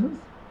of the Roses?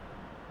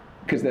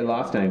 Because their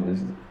last name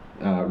was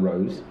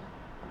Rose.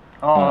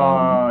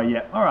 Oh,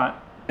 yeah. All right.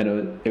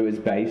 And it was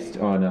based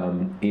on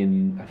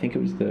I think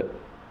it was the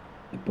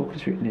book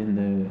was written in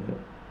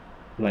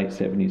the late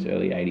 70s,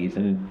 early 80s,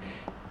 and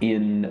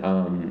in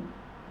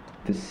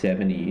the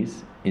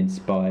 70s,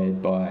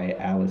 inspired by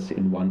Alice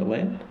in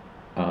Wonderland,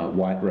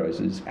 white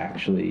roses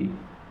actually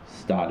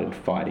started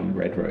fighting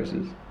red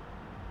roses.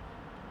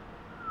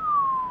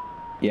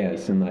 Yeah,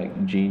 some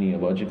like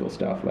genealogical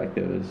stuff, like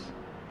there was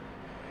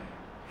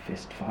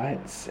fist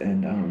fights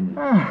and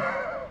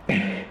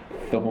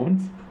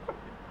thorns.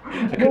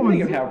 I couldn't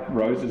think of how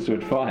roses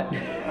would fight.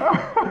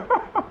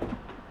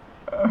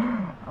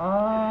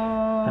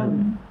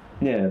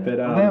 Yeah, but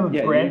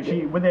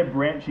with their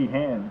branchy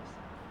hands.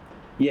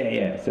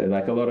 Yeah. So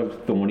like a lot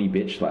of thorny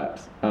bitch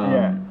slaps.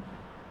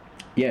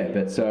 Yeah,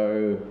 but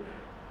so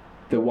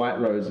the white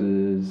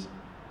roses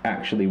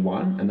actually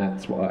won, and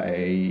that's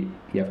why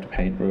you have to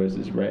paint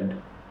roses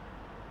red.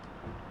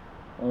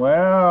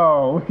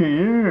 Wow, look at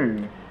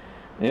you.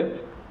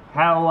 Yep.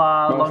 How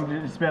long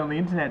did you spend on the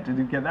internet to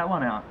get that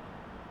one out?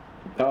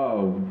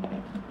 Oh,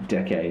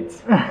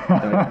 decades.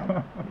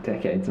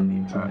 Decades on the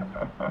internet.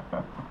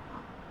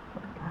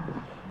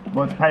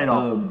 Well, it's paid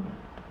off.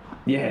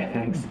 Yeah,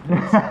 thanks.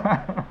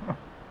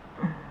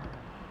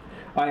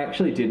 I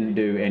actually didn't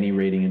do any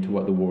reading into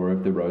what the War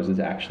of the Roses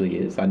actually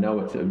is. I know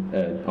it's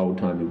an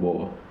old-timey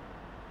war.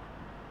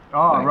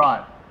 Oh,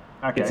 right.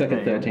 Okay. It's like a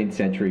 13th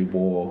century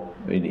war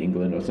in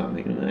England or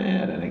something.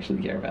 I don't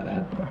actually care about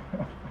that.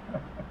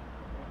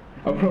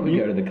 I'll probably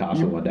go to the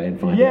castle one day and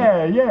find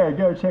out. Yeah,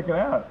 go check it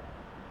out.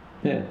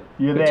 Yeah.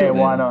 You're there,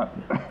 why not?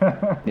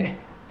 Yeah.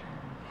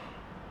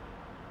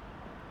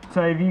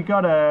 So have you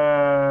got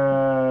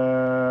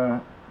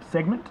a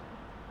segment?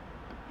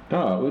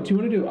 Oh, well, do you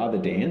want to do Other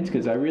Dans?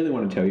 Because I really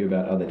want to tell you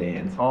about Other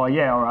Dans. Oh,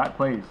 yeah, all right,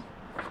 please.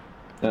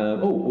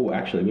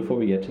 Actually, before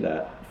we get to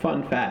that,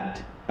 fun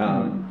fact.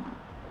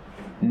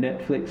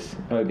 Netflix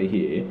over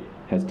here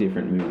has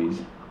different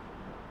movies.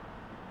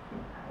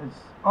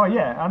 Oh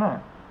yeah, I know.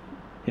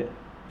 Yeah.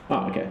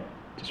 Oh, okay.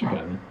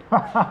 Disregard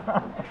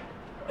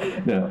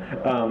then. No.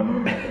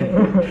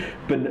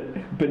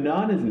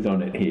 Bananas is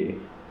on it here.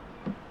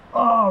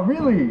 Oh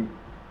really?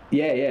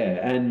 Yeah,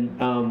 yeah. And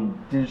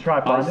Did you try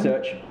I finding him?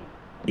 search.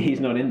 He's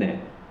not in there.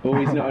 Well,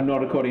 he's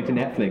not according to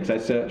Netflix. I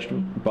searched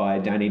by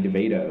Danny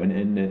DeVito,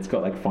 and it's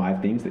got like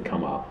 5 things that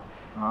come up,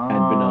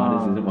 and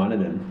bananas isn't one of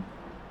them.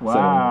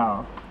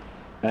 Wow.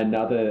 So,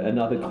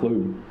 another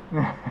clue.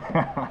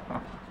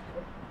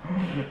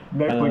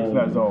 Netflix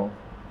knows all.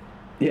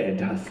 Yeah, it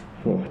does.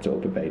 Oh, it's all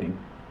pervading.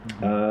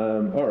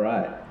 All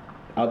right.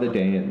 Other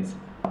Dans.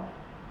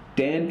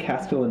 Dan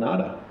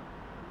Castellaneta.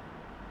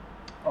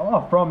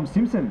 Oh, from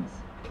Simpsons.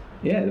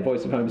 Yeah, the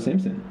voice of Homer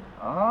Simpson.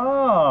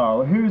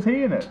 Oh, who's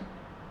he in it?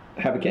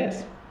 Have a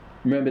guess.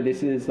 Remember,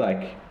 this is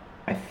like,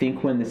 I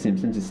think when The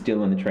Simpsons is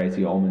still on the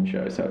Tracy Ullman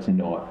show, so it's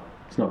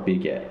not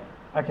big yet.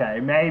 Okay,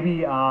 maybe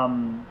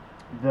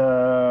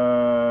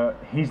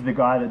he's the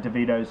guy that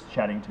DeVito's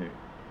chatting to.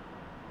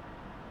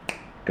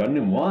 Got it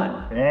in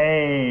one.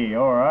 Hey,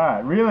 all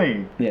right,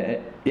 really? Yeah.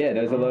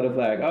 There's a lot of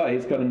like, oh,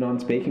 he's got a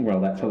non-speaking role.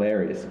 That's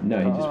hilarious. No,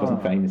 he just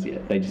wasn't famous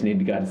yet. They just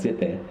needed a guy to sit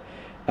there.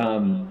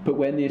 But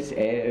when this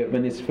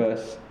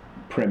first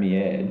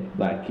premiered,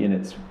 like in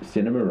its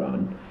cinema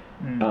run,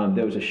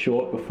 there was a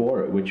short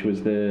before it, which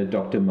was the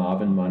Dr.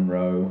 Marvin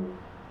Monroe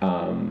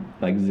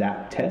like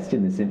zap test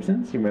in The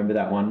Simpsons. You remember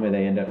that one where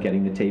they end up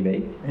getting the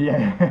TV?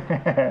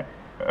 Yeah.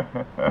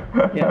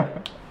 Yeah.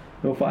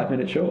 Little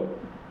 5-minute short.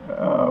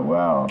 Oh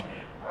wow.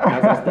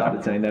 As I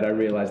started saying that, I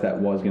realised that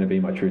was going to be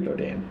my truth or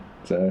damn.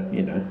 So,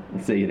 I'll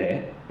see you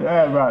there.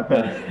 Yeah, right.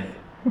 Thanks.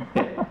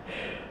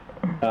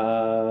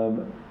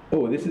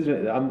 This is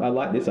I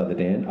like this other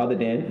Dan.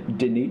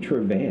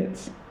 Denitra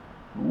Vance.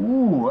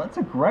 Ooh, that's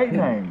a great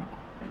name.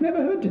 I've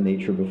never heard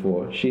Denitra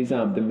before. She's the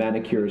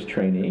manicurist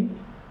trainee.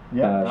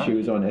 Yeah. Right. She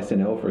was on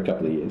SNL for a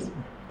couple of years.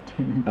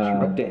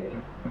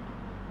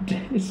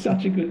 It's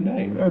such a good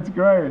name. That's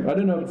great. I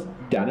don't know if it's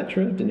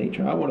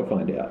Denitra. I want to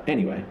find out.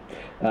 Anyway,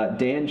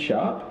 Dan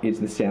Sharp is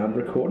the sound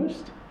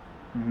recordist.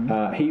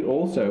 Mm-hmm. He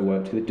also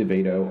worked with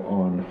DeVito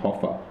on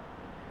Hoffa.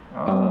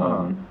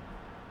 Oh.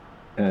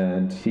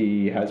 And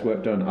he has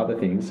worked on other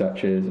things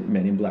such as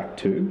Men in Black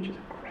 2, which is a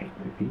great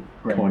movie.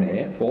 Con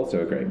Air,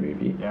 also a great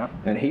movie. Yeah.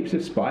 And heaps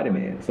of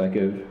Spider-Mans, like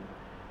of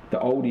the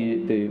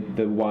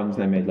ones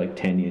they made like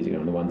 10 years ago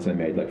and the ones they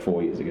made like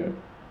 4 years ago.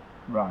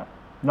 Right.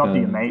 Not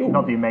the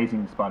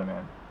Amazing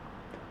Spider-Man.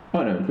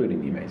 Oh no, including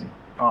the Amazing.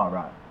 Oh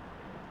right.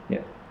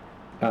 Yeah.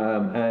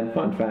 And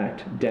fun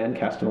fact, Dan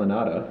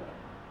Castellaneta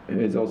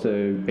has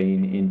also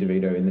been in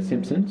DeVito in The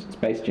Simpsons,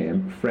 Space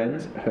Jam,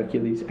 Friends,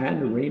 Hercules,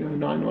 and Reno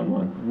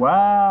 911.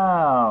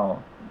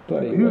 Wow.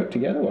 Bloody work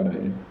together, why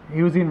don't you?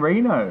 He was in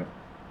Reno.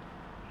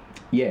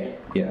 Yeah.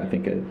 I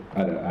think I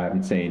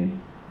haven't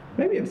seen.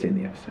 Maybe I've seen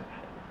the episode.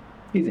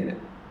 He's in it.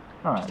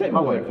 All right. Just take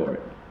my word for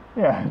it.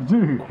 Yeah,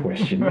 do.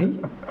 Question me.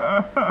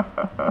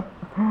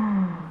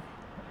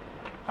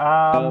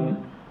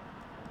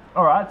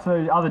 All right.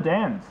 So other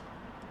Dans.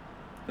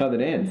 Other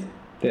Dans.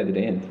 They're the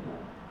Dans.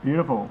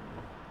 Beautiful.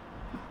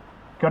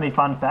 Got any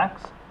fun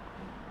facts?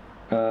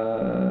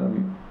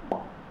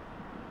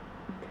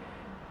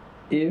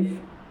 If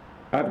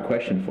I have a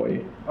question for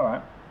you. All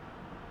right.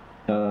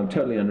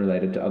 Totally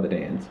unrelated to other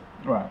Dans.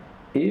 Right.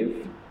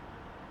 If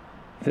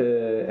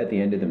at the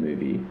end of the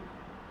movie,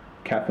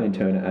 Kathleen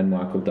Turner and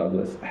Michael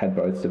Douglas had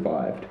both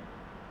survived,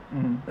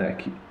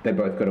 like they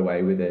both got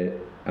away with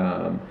it.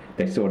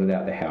 They sorted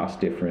out the house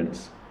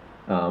difference.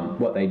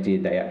 What they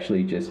did, they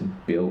actually just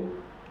built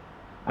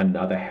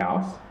another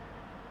house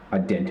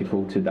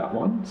identical to that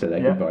one, so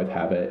they could both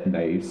have it, and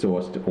they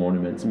sourced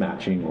ornaments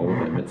matching all of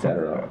them,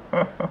 etc.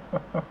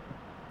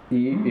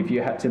 If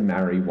you had to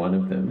marry one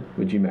of them,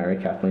 would you marry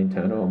Kathleen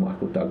Turner or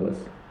Michael Douglas?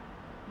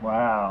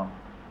 Wow.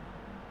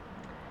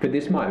 But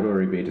this might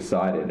already be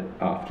decided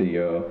after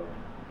your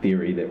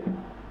theory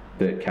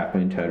that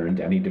Kathleen Turner and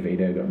Danny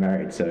DeVito got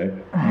married, so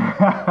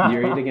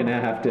you're either going to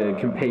have to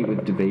compete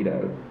with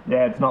DeVito.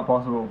 Yeah, it's not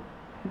possible.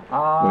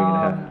 Or you're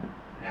going to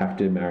have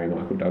to marry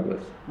Michael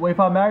Douglas. Well, if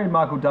I married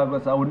Michael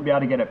Douglas, I wouldn't be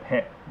able to get a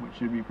pet, which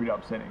would be pretty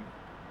upsetting.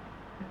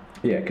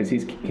 Yeah, because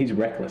he's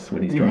reckless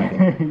when he's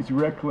driving. He's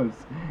reckless.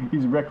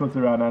 He's reckless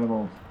around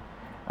animals.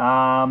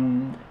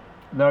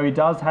 Though he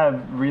does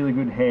have really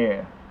good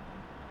hair.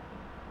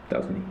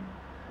 Doesn't he?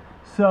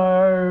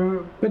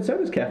 So... But so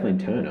does Kathleen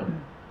Turner.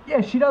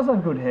 Yeah, she does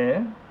have good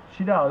hair.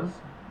 She does.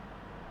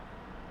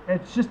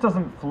 It just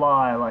doesn't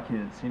fly like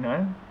his, you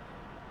know?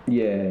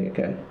 Yeah,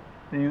 okay.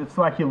 It's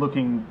like you're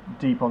looking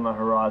deep on the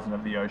horizon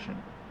of the ocean.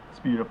 It's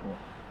beautiful.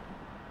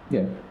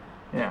 Yeah.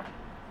 Yeah.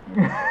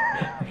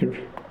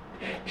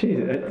 Jeez,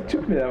 it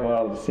took me that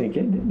while to sink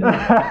in, didn't it?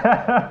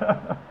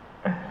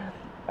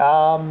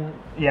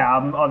 Yeah,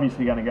 I'm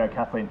obviously going to go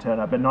Kathleen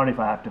Turner, but not if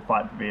I have to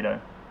fight DeVito.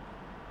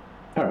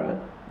 All right.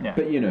 Yeah.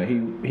 But,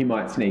 he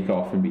might sneak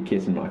off and be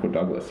kissing Michael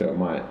Douglas, so it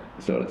might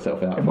sort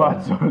itself out. It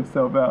might sort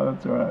itself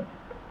out, that's right.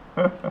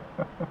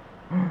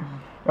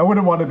 I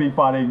wouldn't want to be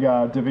fighting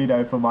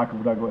DeVito for Michael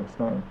Douglas,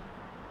 no.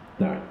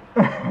 No.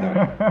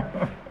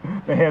 No.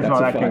 The hair's That's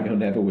not a that fight good. you'll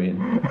never win.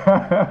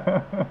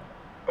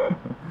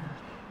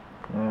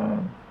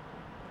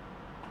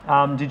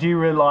 Did you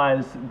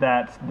realise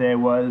that there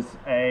was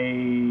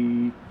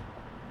a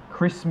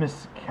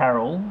Christmas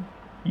carol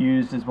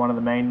used as one of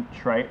the main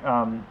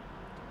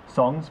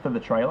songs for the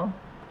trailer?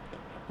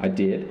 I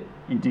did.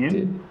 You did?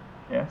 Did.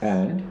 Yes.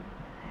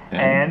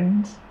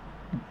 And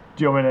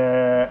do you want me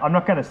to... I'm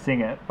not going to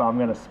sing it, but I'm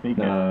going to speak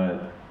it. no,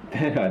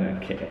 I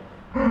don't care.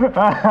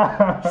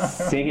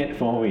 Sing it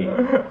for me.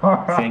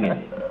 Sing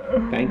it.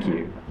 Thank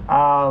you.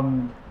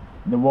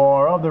 The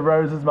War of the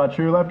Roses my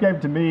true love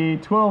gave to me,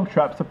 12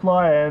 traps are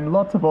flying,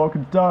 lots of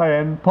orchids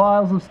dying,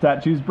 piles of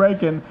statues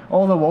breaking,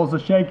 all the walls are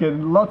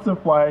shaking, lots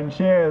of flying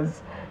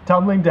chairs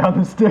tumbling down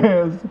the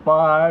stairs,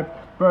 5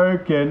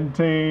 broken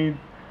teeth,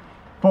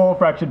 4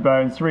 fractured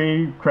bones,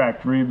 3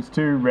 cracked ribs,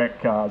 2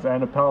 wrecked cars,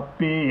 and a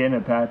puppy in a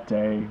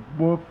pate.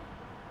 Whoop.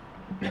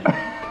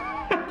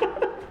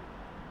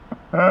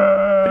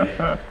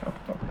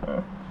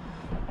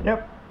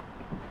 Yep.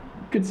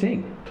 Good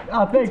sing.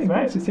 Oh, thanks, Good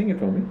mate. to sing it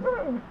for me.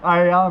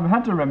 I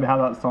had to remember how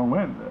that song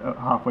went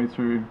halfway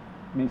through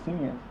me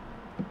singing it.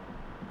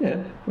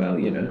 Yeah, well,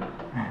 you know.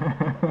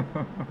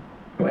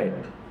 Wait,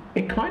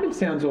 it kind of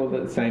sounds all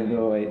the same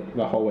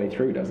the whole way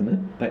through, doesn't it?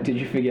 Like, did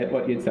you forget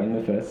what you'd sung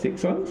the first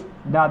 6 songs?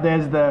 Now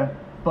there's the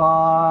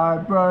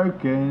 5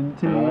 broken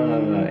teeth.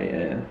 Oh,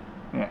 yeah.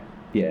 Yeah.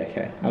 Yeah,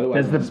 okay.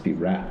 Otherwise, There's it'd just be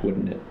rap,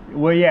 wouldn't it?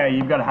 Well, yeah,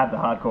 you've got to have the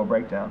hardcore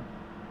breakdown.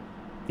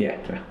 Yeah.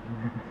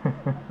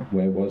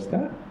 Where was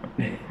that?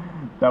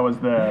 That was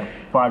the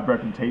 5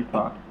 broken teeth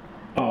part.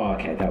 Oh,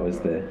 okay. That was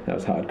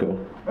hardcore.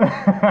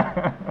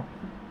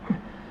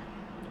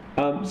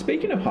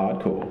 Speaking of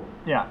hardcore,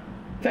 Yeah.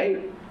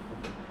 they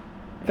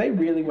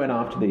really went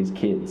after these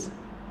kids.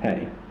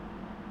 Hey.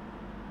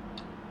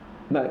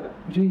 No,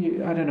 I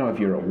don't know if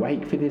you're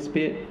awake for this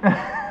bit,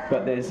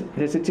 but there's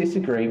a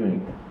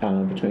disagreement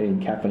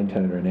between Kathleen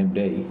Turner and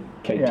MD,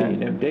 KT Yeah.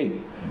 and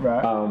MD,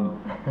 Right.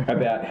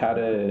 about how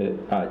to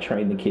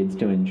train the kids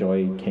to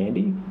enjoy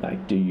candy.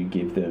 Like, do you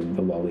give them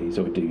the lollies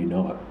or do you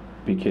not?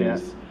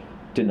 Because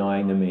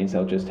denying them means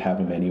they'll just have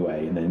them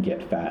anyway and then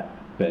get fat.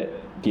 But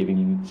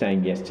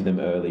saying yes to them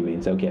early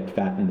means they'll get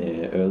fat in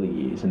their early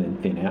years and then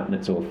thin out, and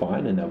it's all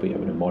fine, and they'll be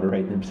able to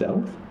moderate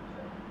themselves.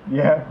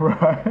 Yeah,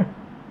 right.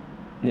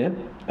 Yeah.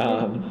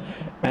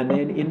 And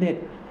then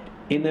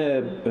in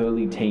the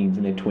early teens,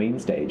 in their tween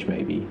stage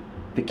maybe,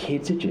 the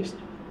kids are just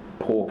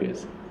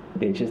porkers.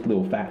 They're just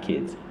little fat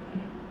kids.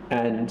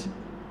 And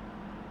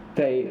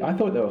I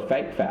thought they were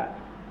fake fat,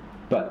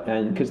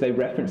 because they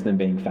reference them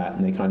being fat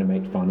and they kind of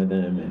make fun of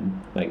them,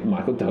 and like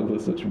Michael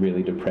Douglas looks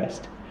really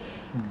depressed.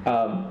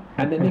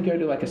 And then they go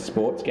to like a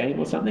sports game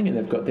or something and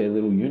they've got their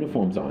little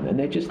uniforms on and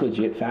they're just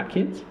legit fat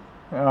kids.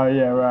 Oh,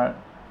 yeah, right.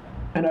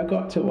 And I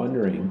got to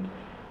wondering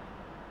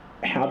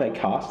how they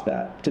cast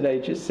that. Do they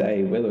just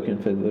say, we're looking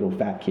for little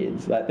fat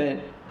kids? Like,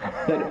 they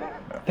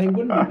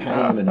wouldn't be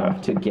paying them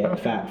enough to get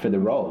fat for the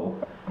role.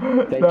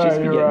 They'd just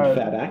be getting right.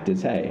 fat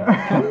actors, hey.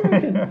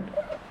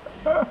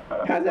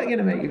 How's that going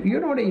to make you?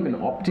 You're not even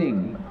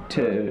opting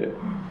to,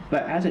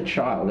 like, as a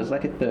child, as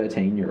like a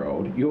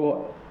 13-year-old,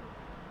 your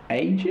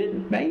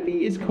agent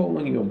maybe is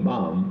calling your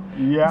mum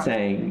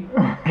saying,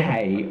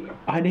 hey,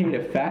 I need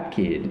a fat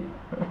kid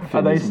for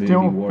Are this they movie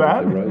still War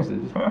fat? of the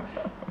Roses.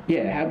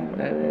 Yeah, have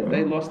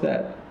they lost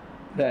that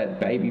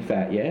baby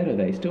fat yet? Are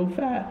they still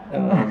fat?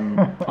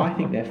 I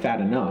think they're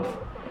fat enough.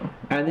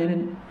 And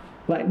then,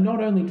 like,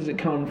 not only does it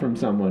come from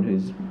someone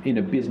who's in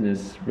a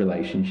business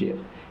relationship,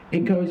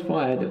 it goes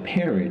via the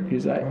parent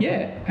who's like,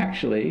 yeah,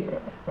 actually,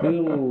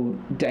 little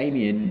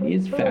Damien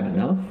is fat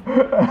enough.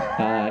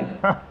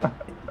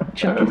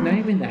 Chuck his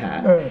name in the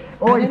hat.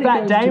 Oi,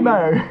 fat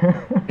Damo!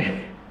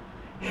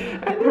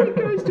 And then it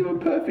goes to a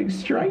perfect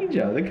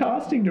stranger, the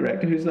casting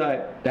director, who's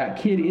like, that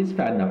kid is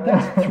fat enough.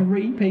 That's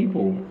 3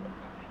 people.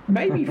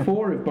 Maybe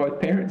 4 if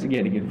both parents are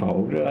getting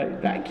involved.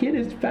 Like, that kid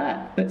is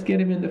fat. Let's get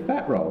him in the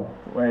fat role.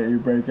 Wait, you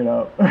break it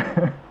up.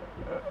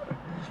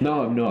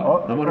 No, I'm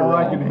not. I'm on a roll.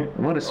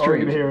 I'm on a streak. All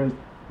you can hear is...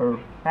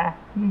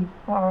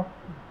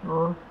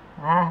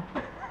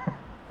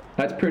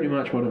 That's pretty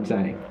much what I'm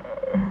saying.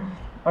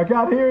 I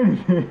can't hear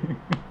anything.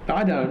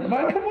 I don't.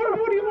 Like,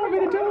 what do you want me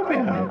to do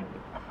about it?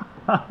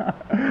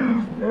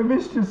 I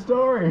missed your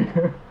story.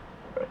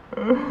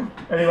 I'm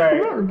Anyway,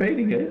 not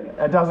repeating it.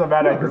 it doesn't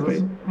matter Not because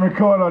it's repeat.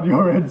 recorded on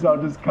your end, so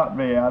I'll just cut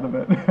me out of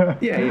it.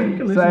 Yeah, you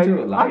can listen Saying,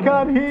 to it later. I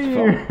can't hear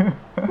you.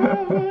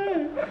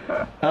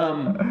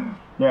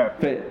 Yeah.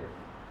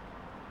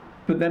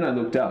 But then I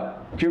looked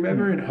up. Do you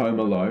remember in Home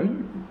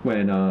Alone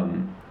when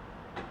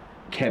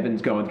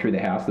Kevin's going through the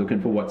house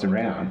looking for what's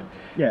around?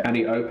 Yeah. And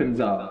he opens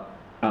up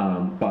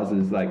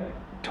Buzz's like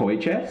toy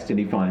chest and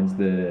he finds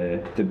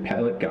the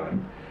pellet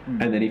gun.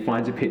 And then he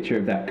finds a picture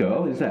of that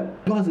girl. Is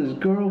that Buzz's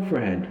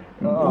girlfriend?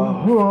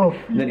 Oh,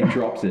 And then he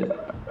drops it.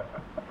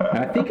 And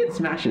I think it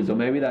smashes, or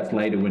maybe that's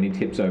later when he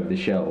tips over the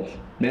shelves.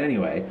 But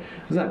anyway,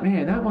 I was like,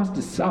 man, that must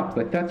have sucked.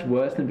 Like, that's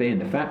worse than being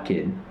the fat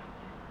kid.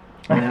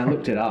 And then I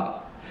looked it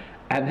up.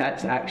 And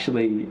that's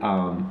actually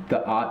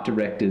the art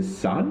director's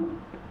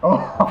son.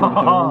 from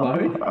Home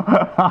Alone.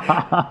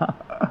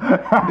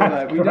 They're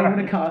like, we don't want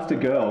to cast a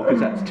girl because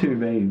that's too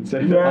mean.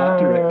 So the art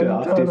director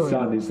asked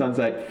his son's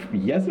like,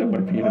 yes, I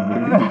want to be in a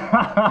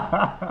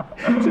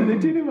movie. So they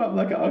did him up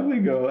like an ugly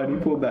girl, and he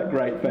pulled that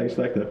great face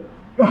like that.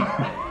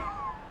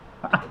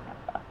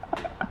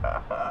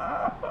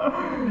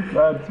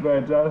 That's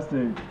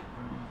fantastic.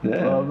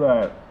 Yeah. Love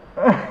that.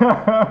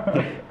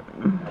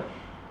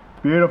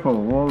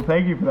 Beautiful. Well,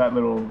 thank you for that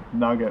little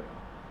nugget.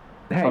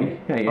 Hey,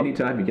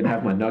 anytime you can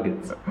have my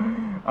nuggets.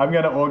 I'm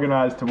going to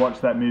organise to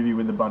watch that movie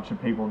with a bunch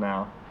of people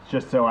now,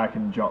 just so I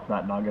can drop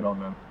that nugget on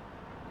them.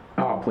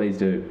 Oh, please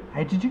do.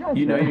 Hey, did you guys?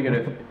 You know you're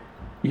gonna.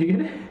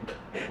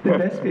 The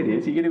best bit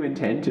is you're gonna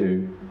intend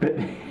to, but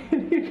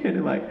you're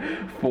gonna like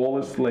fall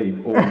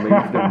asleep or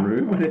leave the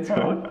room when it's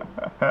on,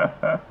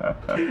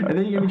 and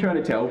then you're gonna try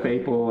to tell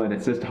people, and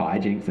it's just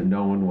hijinks, and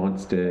no one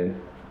wants to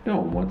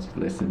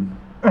listen.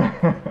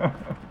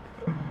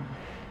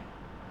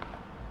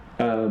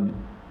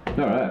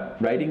 All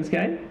right, ratings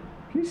game.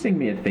 Can you sing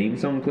me a theme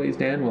song, please,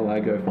 Dan, while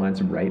I go find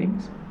some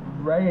ratings?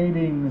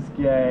 Ratings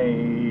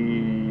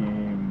game.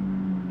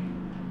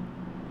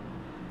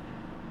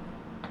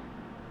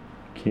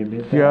 Give me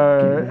that.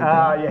 Go.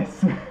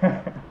 Yes.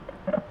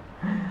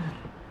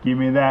 Give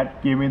me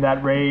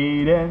that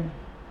rating.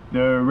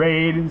 The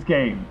ratings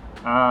game.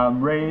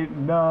 I'm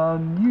rating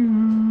on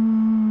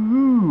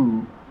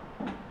you.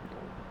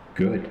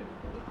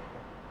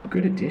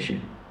 Good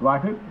addition.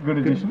 Like it? Good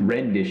addition?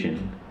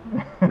 Rendition,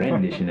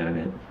 I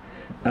meant.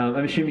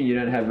 I'm assuming you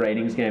don't have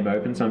ratings game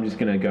open, so I'm just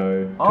going to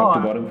go top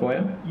to bottom for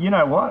you. You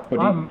know what?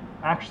 I'm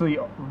actually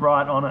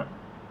right on it.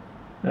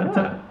 It's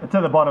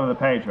at the bottom of the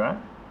page, right?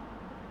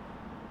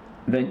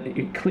 Then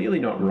you're clearly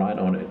not right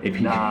on it. If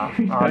you, nah, if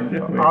you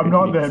I'm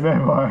not there,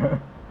 Memo.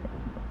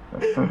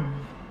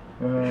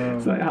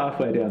 It's like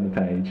halfway down the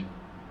page.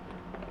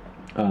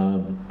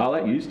 I'll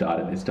let you start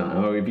it this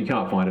time. Or if you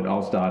can't find it,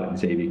 I'll start it and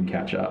see if you can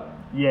catch up.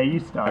 Yeah, you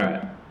start. All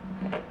right.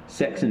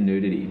 Sex and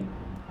nudity.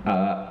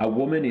 A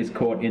woman is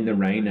caught in the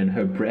rain and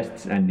her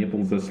breasts and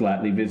nipples are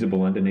slightly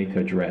visible underneath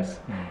her dress.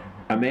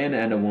 A man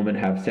and a woman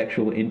have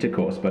sexual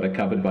intercourse but are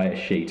covered by a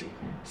sheet.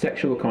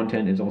 Sexual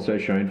content is also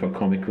shown for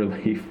comic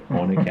relief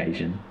on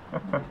occasion.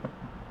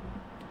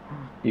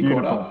 You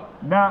Beautiful. caught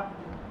up? Nah.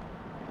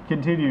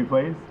 Continue,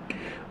 please.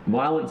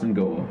 Violence and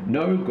gore.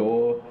 No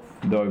gore,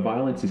 though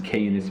violence is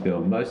key in this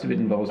film. Most of it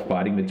involves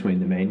fighting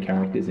between the main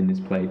characters and is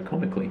played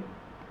comically.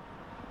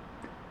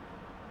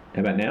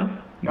 How about now?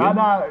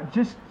 No,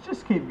 just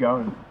keep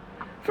going.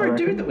 For a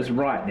dude that was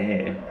right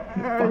there.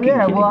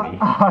 Yeah, well,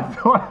 I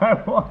thought I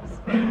was.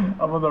 I'm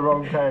on the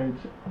wrong page.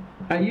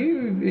 Are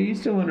you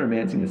still on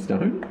Romancing the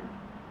Stone?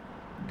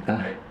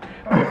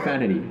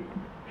 Profanity.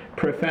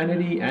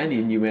 Profanity and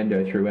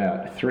innuendo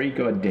throughout. 3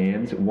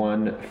 goddams,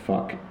 1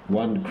 fuck,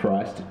 1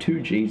 Christ,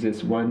 2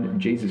 Jesus, 1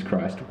 Jesus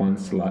Christ, 1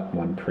 slut,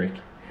 1 prick.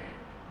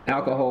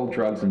 Alcohol,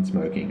 drugs, and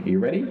smoking. Are you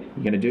ready?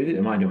 You going to do this?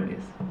 Am I doing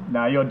this?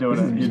 No, you're doing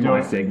it. This is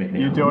my segment now.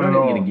 You're doing I'm it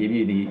not all. even going to give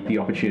you the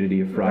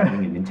opportunity of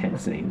frightening and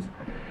intense scenes.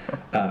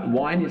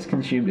 Wine is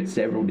consumed at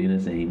several dinner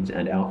scenes,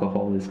 and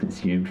alcohol is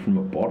consumed from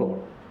a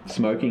bottle.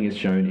 Smoking is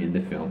shown in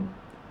the film.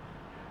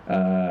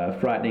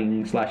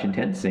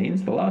 Frightening/intense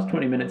scenes. The last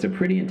 20 minutes are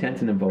pretty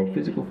intense and involve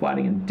physical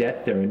fighting and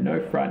death. There are no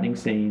frightening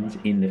scenes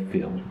in the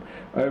film.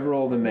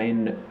 Overall, the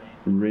main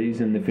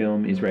reason the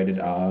film is rated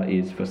R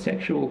is for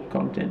sexual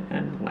content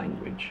and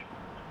language.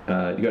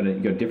 You got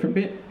a different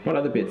bit? What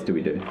other bits do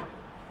we do?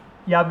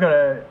 Yeah, I've got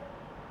a...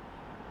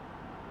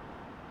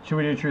 Should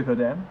we do truth or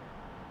dare?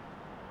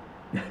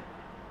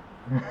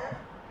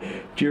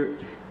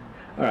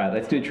 Alright,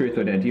 let's do truth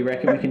or dare. Do you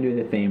reckon we can do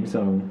the theme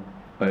song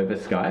over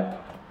Skype?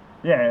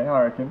 Yeah,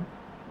 I reckon.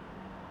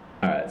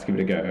 Alright, let's give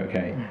it a go.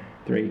 Okay.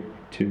 3,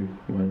 2,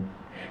 1.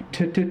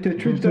 Truth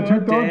or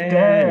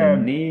dare.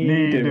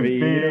 Need to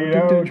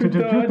veto. Truth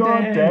or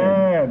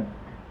dare.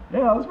 Yeah,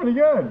 that was pretty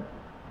good.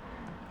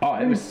 Oh,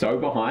 it was so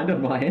behind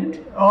on my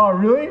end. Oh,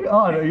 really?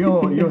 Oh, no,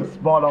 you're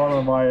spot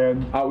on my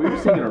end. Oh, we were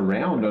singing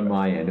around on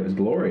my end. It was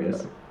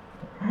glorious.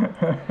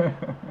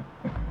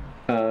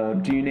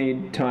 Do you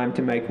need time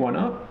to make one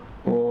up,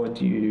 or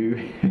do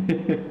you?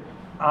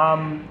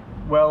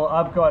 Well,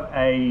 I've got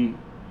a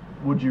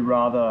would you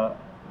rather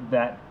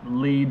that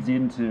leads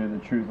into the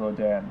truth or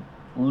dare.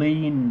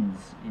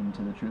 Leans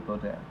into the truth or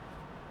dare.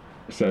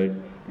 So, do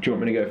you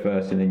want me to go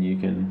first, and then you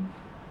can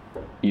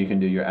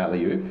do your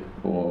alley-oop,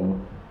 or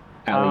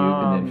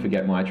alley-oop and then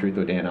forget my truth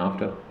or dare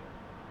after?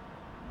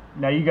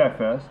 No, you go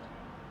first.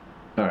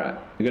 All right,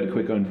 I got a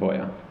quick one for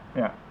you.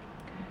 Yeah.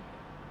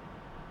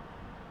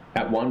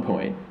 At one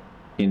point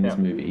in this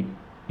movie,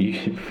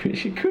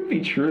 it could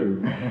be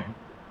true,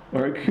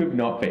 or it could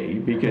not be,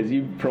 because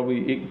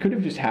it could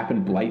have just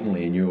happened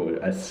blatantly and you were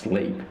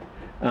asleep.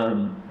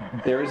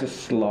 There is a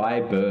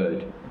sly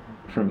bird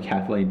from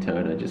Kathleen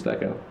Turner, just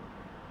like a...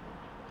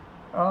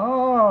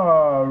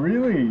 Oh,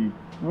 really?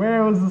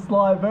 Where was the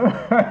sly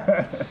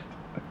bird?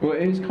 Well,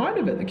 it was kind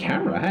of at the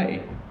camera,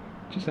 hey?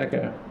 Just like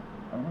a...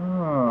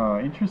 Oh,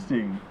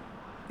 interesting.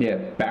 Yeah,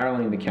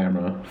 barreling the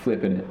camera,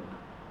 flipping it.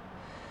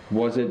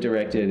 Was it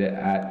directed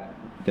at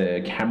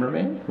the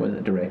cameraman? Was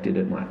it directed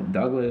at Michael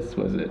Douglas?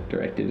 Was it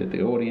directed at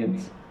the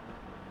audience?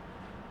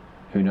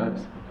 Who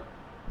knows?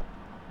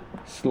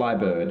 Sly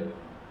Bird.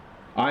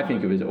 I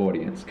think it was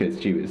audience because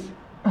she was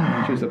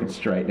looking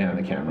straight down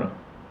the camera.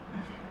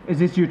 Is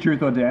this your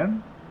truth or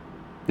Dan?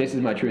 This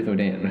is my truth or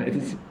Dan, right?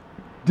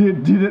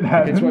 Did it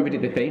happen? That's why we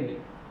did the theme.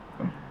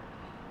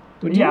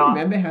 Well, do you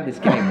remember how this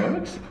game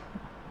works?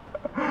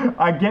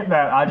 I get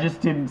that. I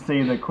just didn't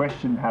see the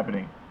question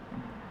happening.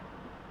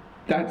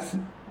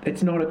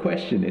 It's not a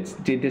question. It's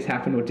did this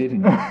happen or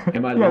didn't?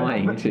 Am I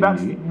lying to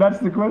you? That's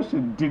the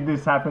question. Did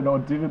this happen or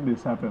didn't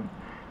this happen?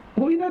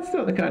 Well, that's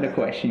not the kind of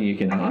question you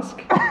can ask.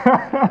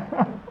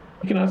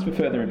 You can ask for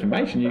further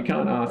information. You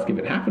can't ask if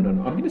it happened or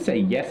not. I'm going to say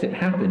yes, it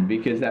happened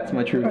because that's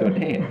my truth or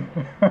Dan.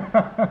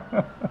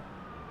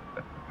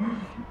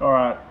 All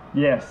right.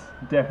 Yes,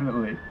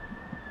 definitely.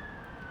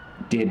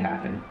 Did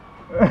happen.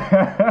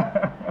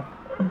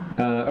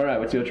 All right.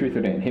 What's your truth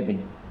or Dan? Hit me.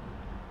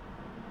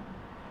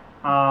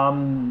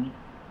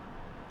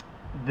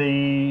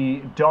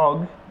 The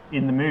dog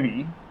in the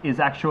movie is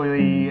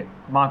actually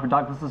Michael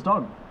Douglas's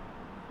dog.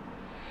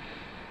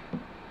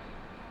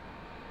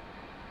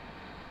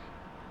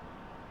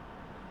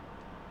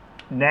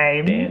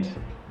 Named. Dan.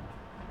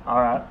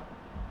 All right.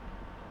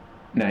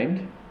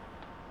 Named?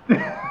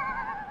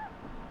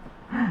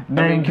 I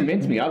mean,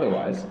 convince me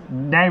otherwise.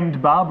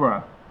 Named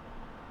Barbara.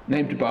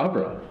 Named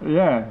Barbara?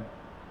 Yeah.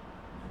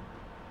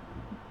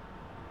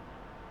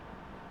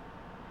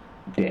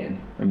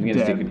 Dan. I'm going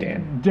to stick with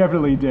Dan.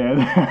 Definitely Dan.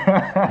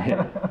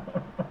 Yeah.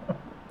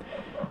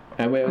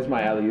 And where was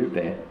my alley-oop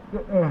there?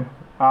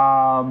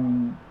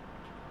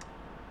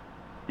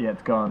 Yeah,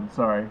 it's gone.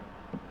 Sorry.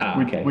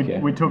 Okay.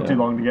 We took too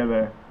long to get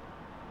there.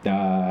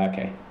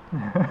 Okay.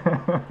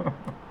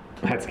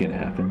 That's going to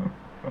happen.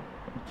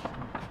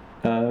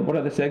 What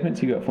other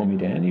segments you got for me,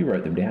 Dan? You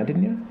wrote them down,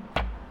 didn't you?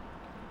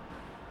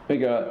 We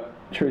got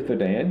Truth or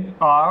Dan.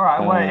 Oh, all right.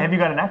 Wait, have you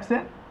got an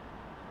accent?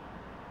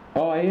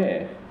 Oh,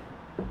 yeah.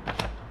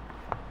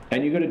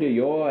 And you got to do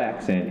your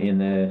accent in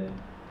the...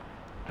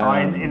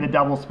 in the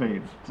double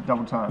speed. It's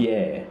double time.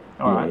 Yeah.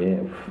 All right.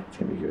 Yeah. It's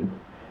going to be good.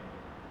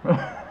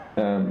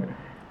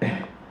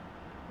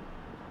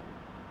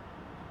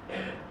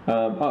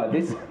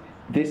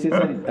 This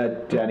isn't a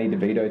Danny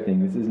DeVito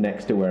thing. This is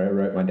next to where I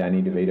wrote my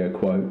Danny DeVito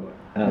quote.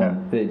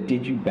 The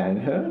 "Did you bang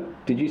her?"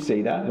 Did you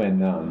see that when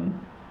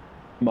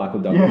Michael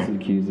Douglas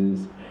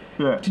accuses?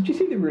 Yeah. Did you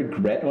see the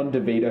regret on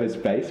DeVito's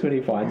face when he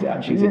finds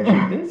out she's a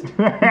gymnast?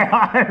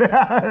 I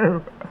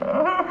know.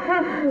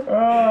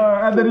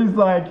 And then he's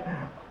like,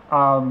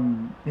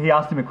 he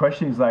asked him a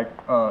question. He's like,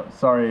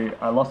 "Sorry,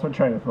 I lost my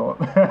train of thought."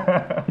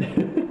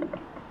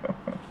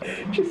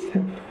 Just.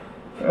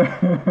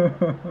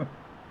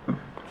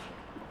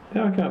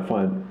 Now I can't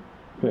find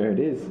where it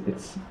is.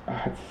 It's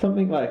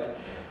something like.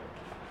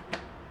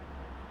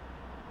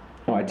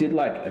 Oh, I did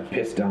like a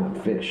pistol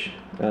fish.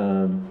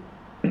 A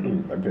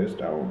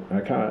pistol. I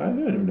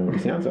don't even know what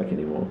he sounds like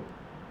anymore.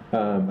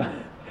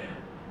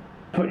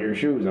 Put your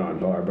shoes on,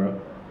 Barbara.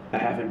 I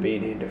haven't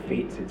been in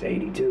defeat since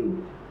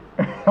 '82.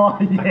 Oh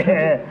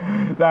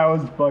yeah, that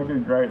was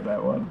fucking great.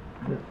 That one.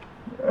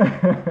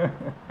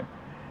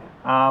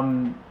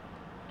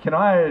 Can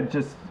I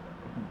just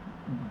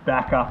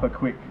back up a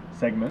quick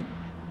segment?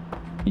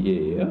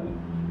 Yeah.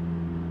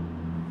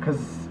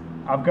 Because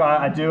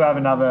I do have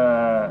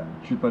another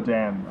truth or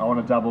Dan. I want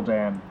to double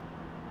Dan.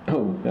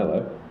 Oh,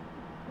 hello.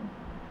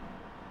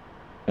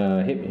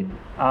 Hit me.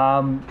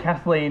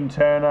 Kathleen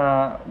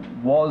Turner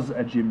was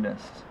a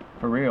gymnast,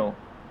 for real.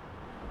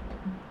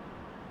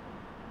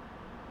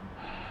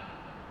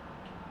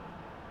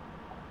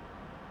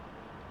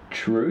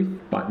 Truth,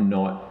 but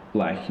not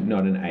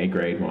an A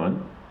grade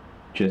one.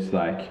 Just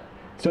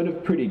sort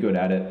of pretty good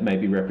at it,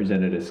 maybe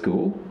represented a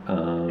school.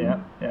 Yeah.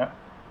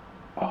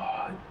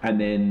 And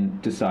then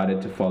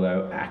decided to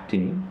follow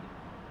acting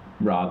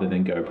rather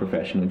than go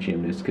professional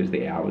gymnast because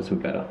the hours were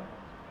better.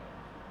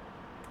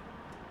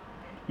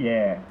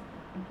 Yeah.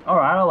 All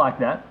right, I like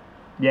that.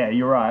 Yeah,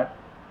 you're right.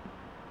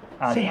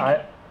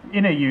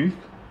 Inner youth,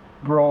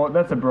 broad.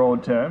 That's a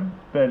broad term,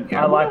 but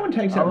yeah, no one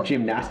takes up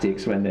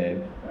gymnastics when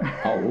they're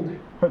old.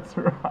 That's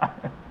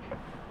right.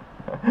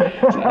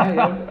 So, hey,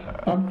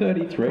 I'm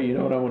 33. You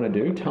know what I want to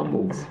do?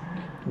 Tumbles,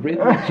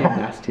 rhythmic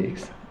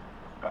gymnastics.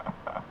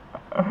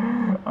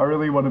 I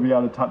really want to be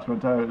able to touch my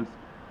toes.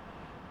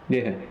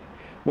 Yeah.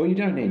 Well, you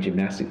don't need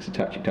gymnastics to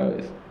touch your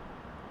toes.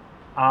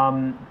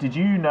 Did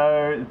you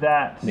know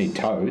that... Need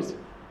toes.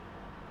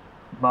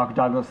 Michael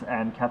Douglas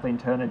and Kathleen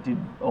Turner did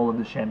all of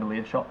the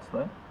chandelier shots,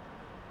 though?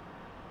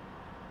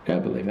 I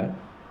believe that.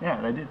 Yeah,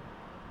 they did.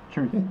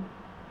 Truth. Yeah.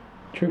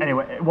 True.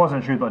 Anyway, it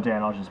wasn't truth or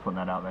Dan. I was just putting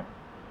that out there.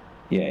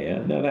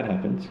 Yeah. No, that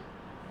happens.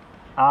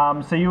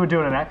 So you were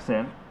doing an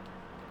accent.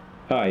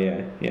 Oh,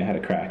 yeah. Yeah, I had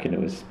a crack and it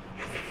was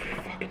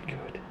fucking good.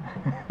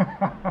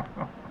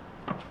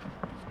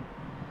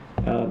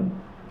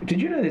 Did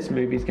you know this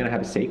movie's going to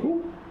have a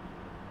sequel?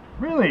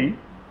 Really?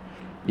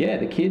 Yeah,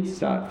 the kids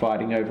start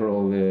fighting over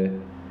all the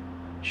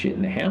shit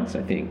in the house,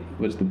 I think,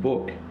 was the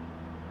book.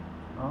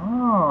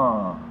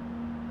 Oh.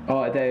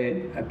 Oh,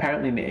 they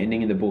apparently in the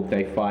ending of the book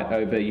they fight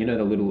over, you know,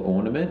 the little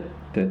ornament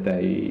that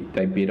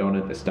they bid on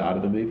at the start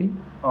of the movie.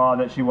 Oh,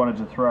 that she wanted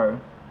to throw.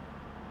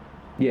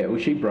 Yeah, well,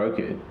 she broke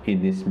it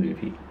in this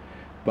movie,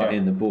 but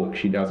in the book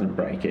she doesn't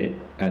break it,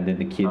 and then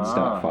the kids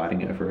start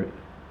fighting over it.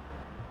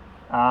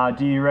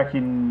 Do you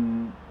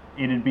reckon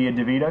it'd be a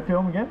DeVito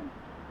film again?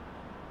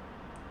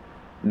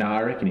 No,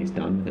 I reckon he's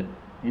done with it.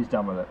 He's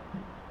done with it.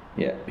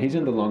 Yeah, he's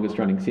in the longest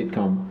running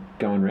sitcom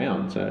going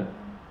round, so.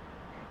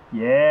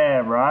 Yeah,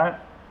 right.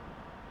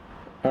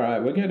 All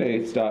right, we're going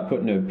to start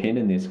putting a pin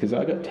in this because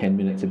I've got 10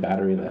 minutes of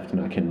battery left and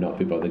I cannot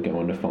be bothered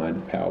going to find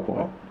the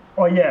PowerPoint.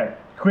 Oh yeah,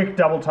 quick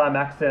double time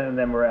accident and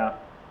then we're out.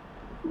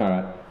 All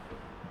right,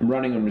 I'm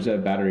running on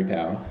reserve battery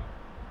power.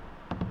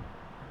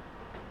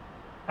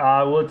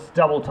 Well, it's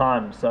double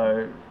time,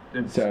 so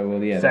it's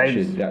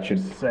that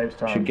should saves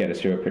time. Should get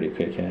us through it pretty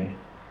quick, eh?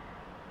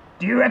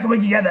 Do you reckon we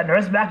can get that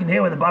nurse back in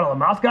here with a bottle of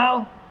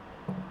Moscow?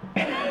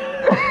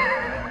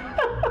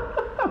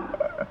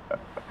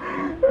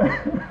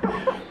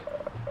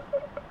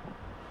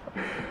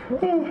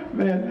 Oh,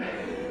 man.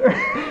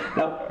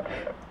 No.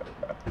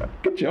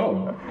 Good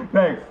job.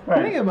 Thanks.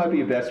 I think it might be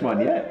your best one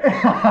yet.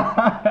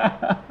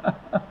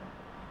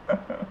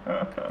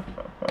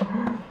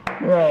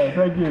 Yeah,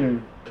 thank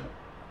you.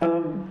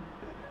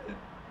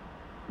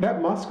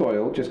 That musk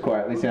oil just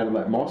quietly sounded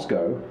like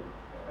Moscow.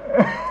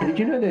 Did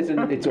you know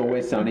It's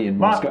Always Sunny in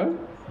Moscow?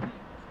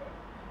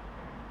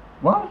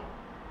 What?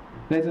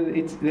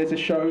 There's a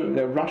show,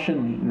 the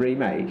Russian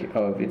remake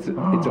of It's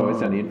Always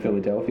Sunny in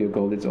Philadelphia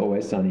called It's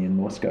Always Sunny in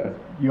Moscow.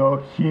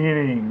 You're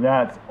kidding.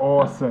 That's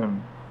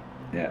awesome.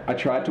 Yeah, I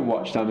tried to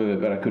watch some of it,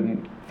 but I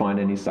couldn't find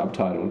any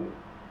subtitle.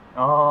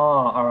 Oh,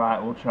 all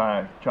right. We'll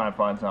try and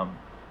find some.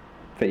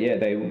 But yeah,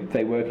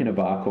 they work in a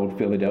bar called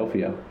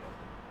Philadelphia.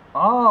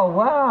 Oh,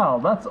 wow.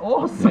 That's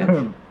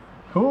awesome. Yeah.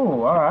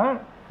 Cool. All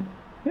right.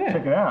 Yeah.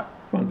 Check it out.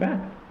 Fun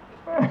fact.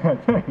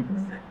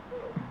 Thanks.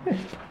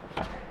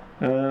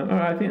 All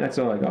right, I think that's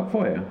all I got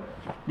for you.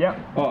 Yeah.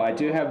 Oh, I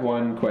do have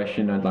one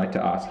question I'd like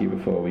to ask you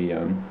before we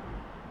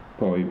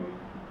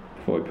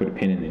put a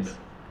pin in this.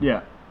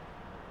 Yeah.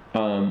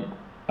 I've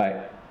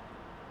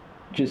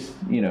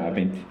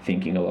been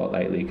thinking a lot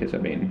lately because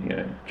I've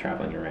been,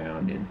 traveling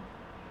around and,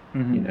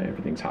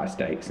 everything's high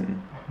stakes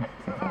and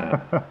stuff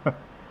like that.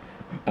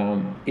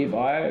 If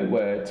I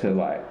were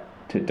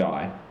to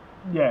die,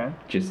 yeah,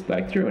 just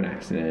through an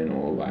accident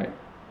or I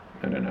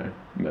don't know,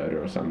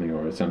 murder or something,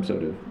 or some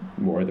sort of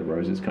War of the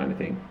Roses kind of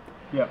thing.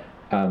 Yeah.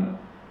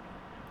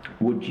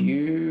 Would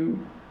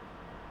you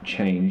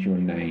change your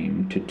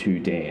name to Two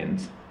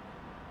Dans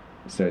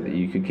so that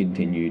you could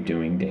continue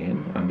doing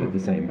Dan under the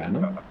same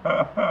banner?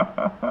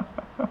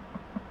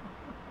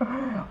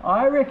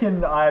 I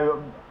reckon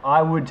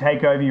I would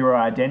take over your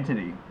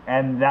identity,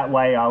 and that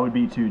way I would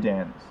be Two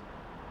Dans.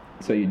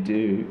 So you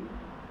do.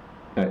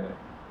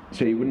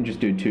 So you wouldn't just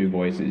do two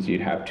voices;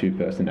 you'd have two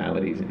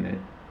personalities in there.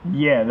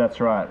 Yeah,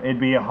 that's right. It'd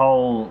be a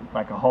whole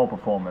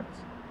performance.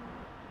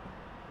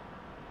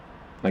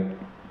 Like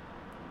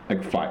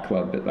Fight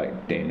Club, but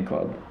Dan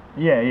Club.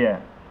 Yeah.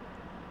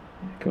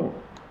 Cool.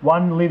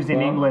 One lives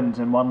in England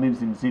and one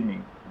lives in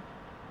Sydney.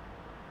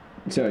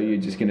 So you're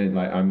just gonna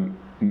I'm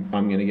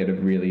gonna get a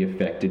really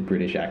affected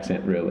British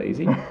accent real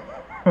easy.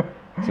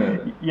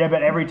 So yeah,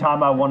 but every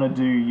time I want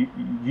to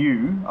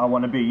do I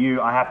want to be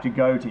you, I have to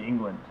go to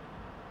England.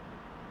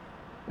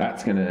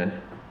 That's very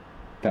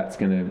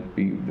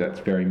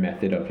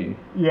method of you.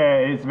 Yeah,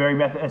 it's very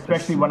method,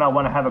 especially when I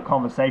want to have a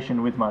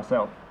conversation with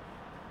myself.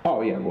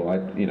 Oh yeah, well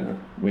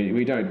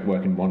we don't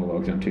work in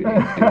monologues on 2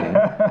 days, do we?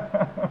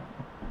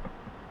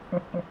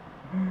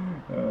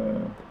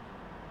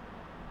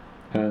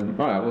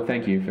 All right, well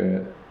thank you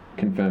for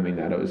confirming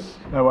that. It was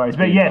no worries,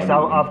 but yes,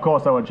 of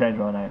course I would change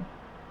my name.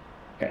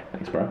 Okay,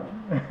 thanks, bro.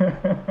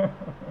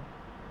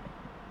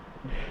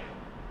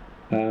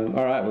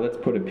 All right, well let's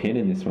put a pin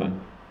in this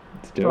one.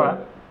 Let's do it. All right,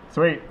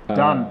 sweet,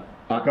 done.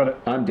 Got it.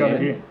 I'm Dan. Got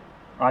it here.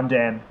 I'm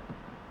Dan.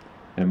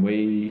 And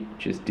we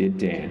just did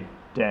Dan.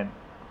 Dan.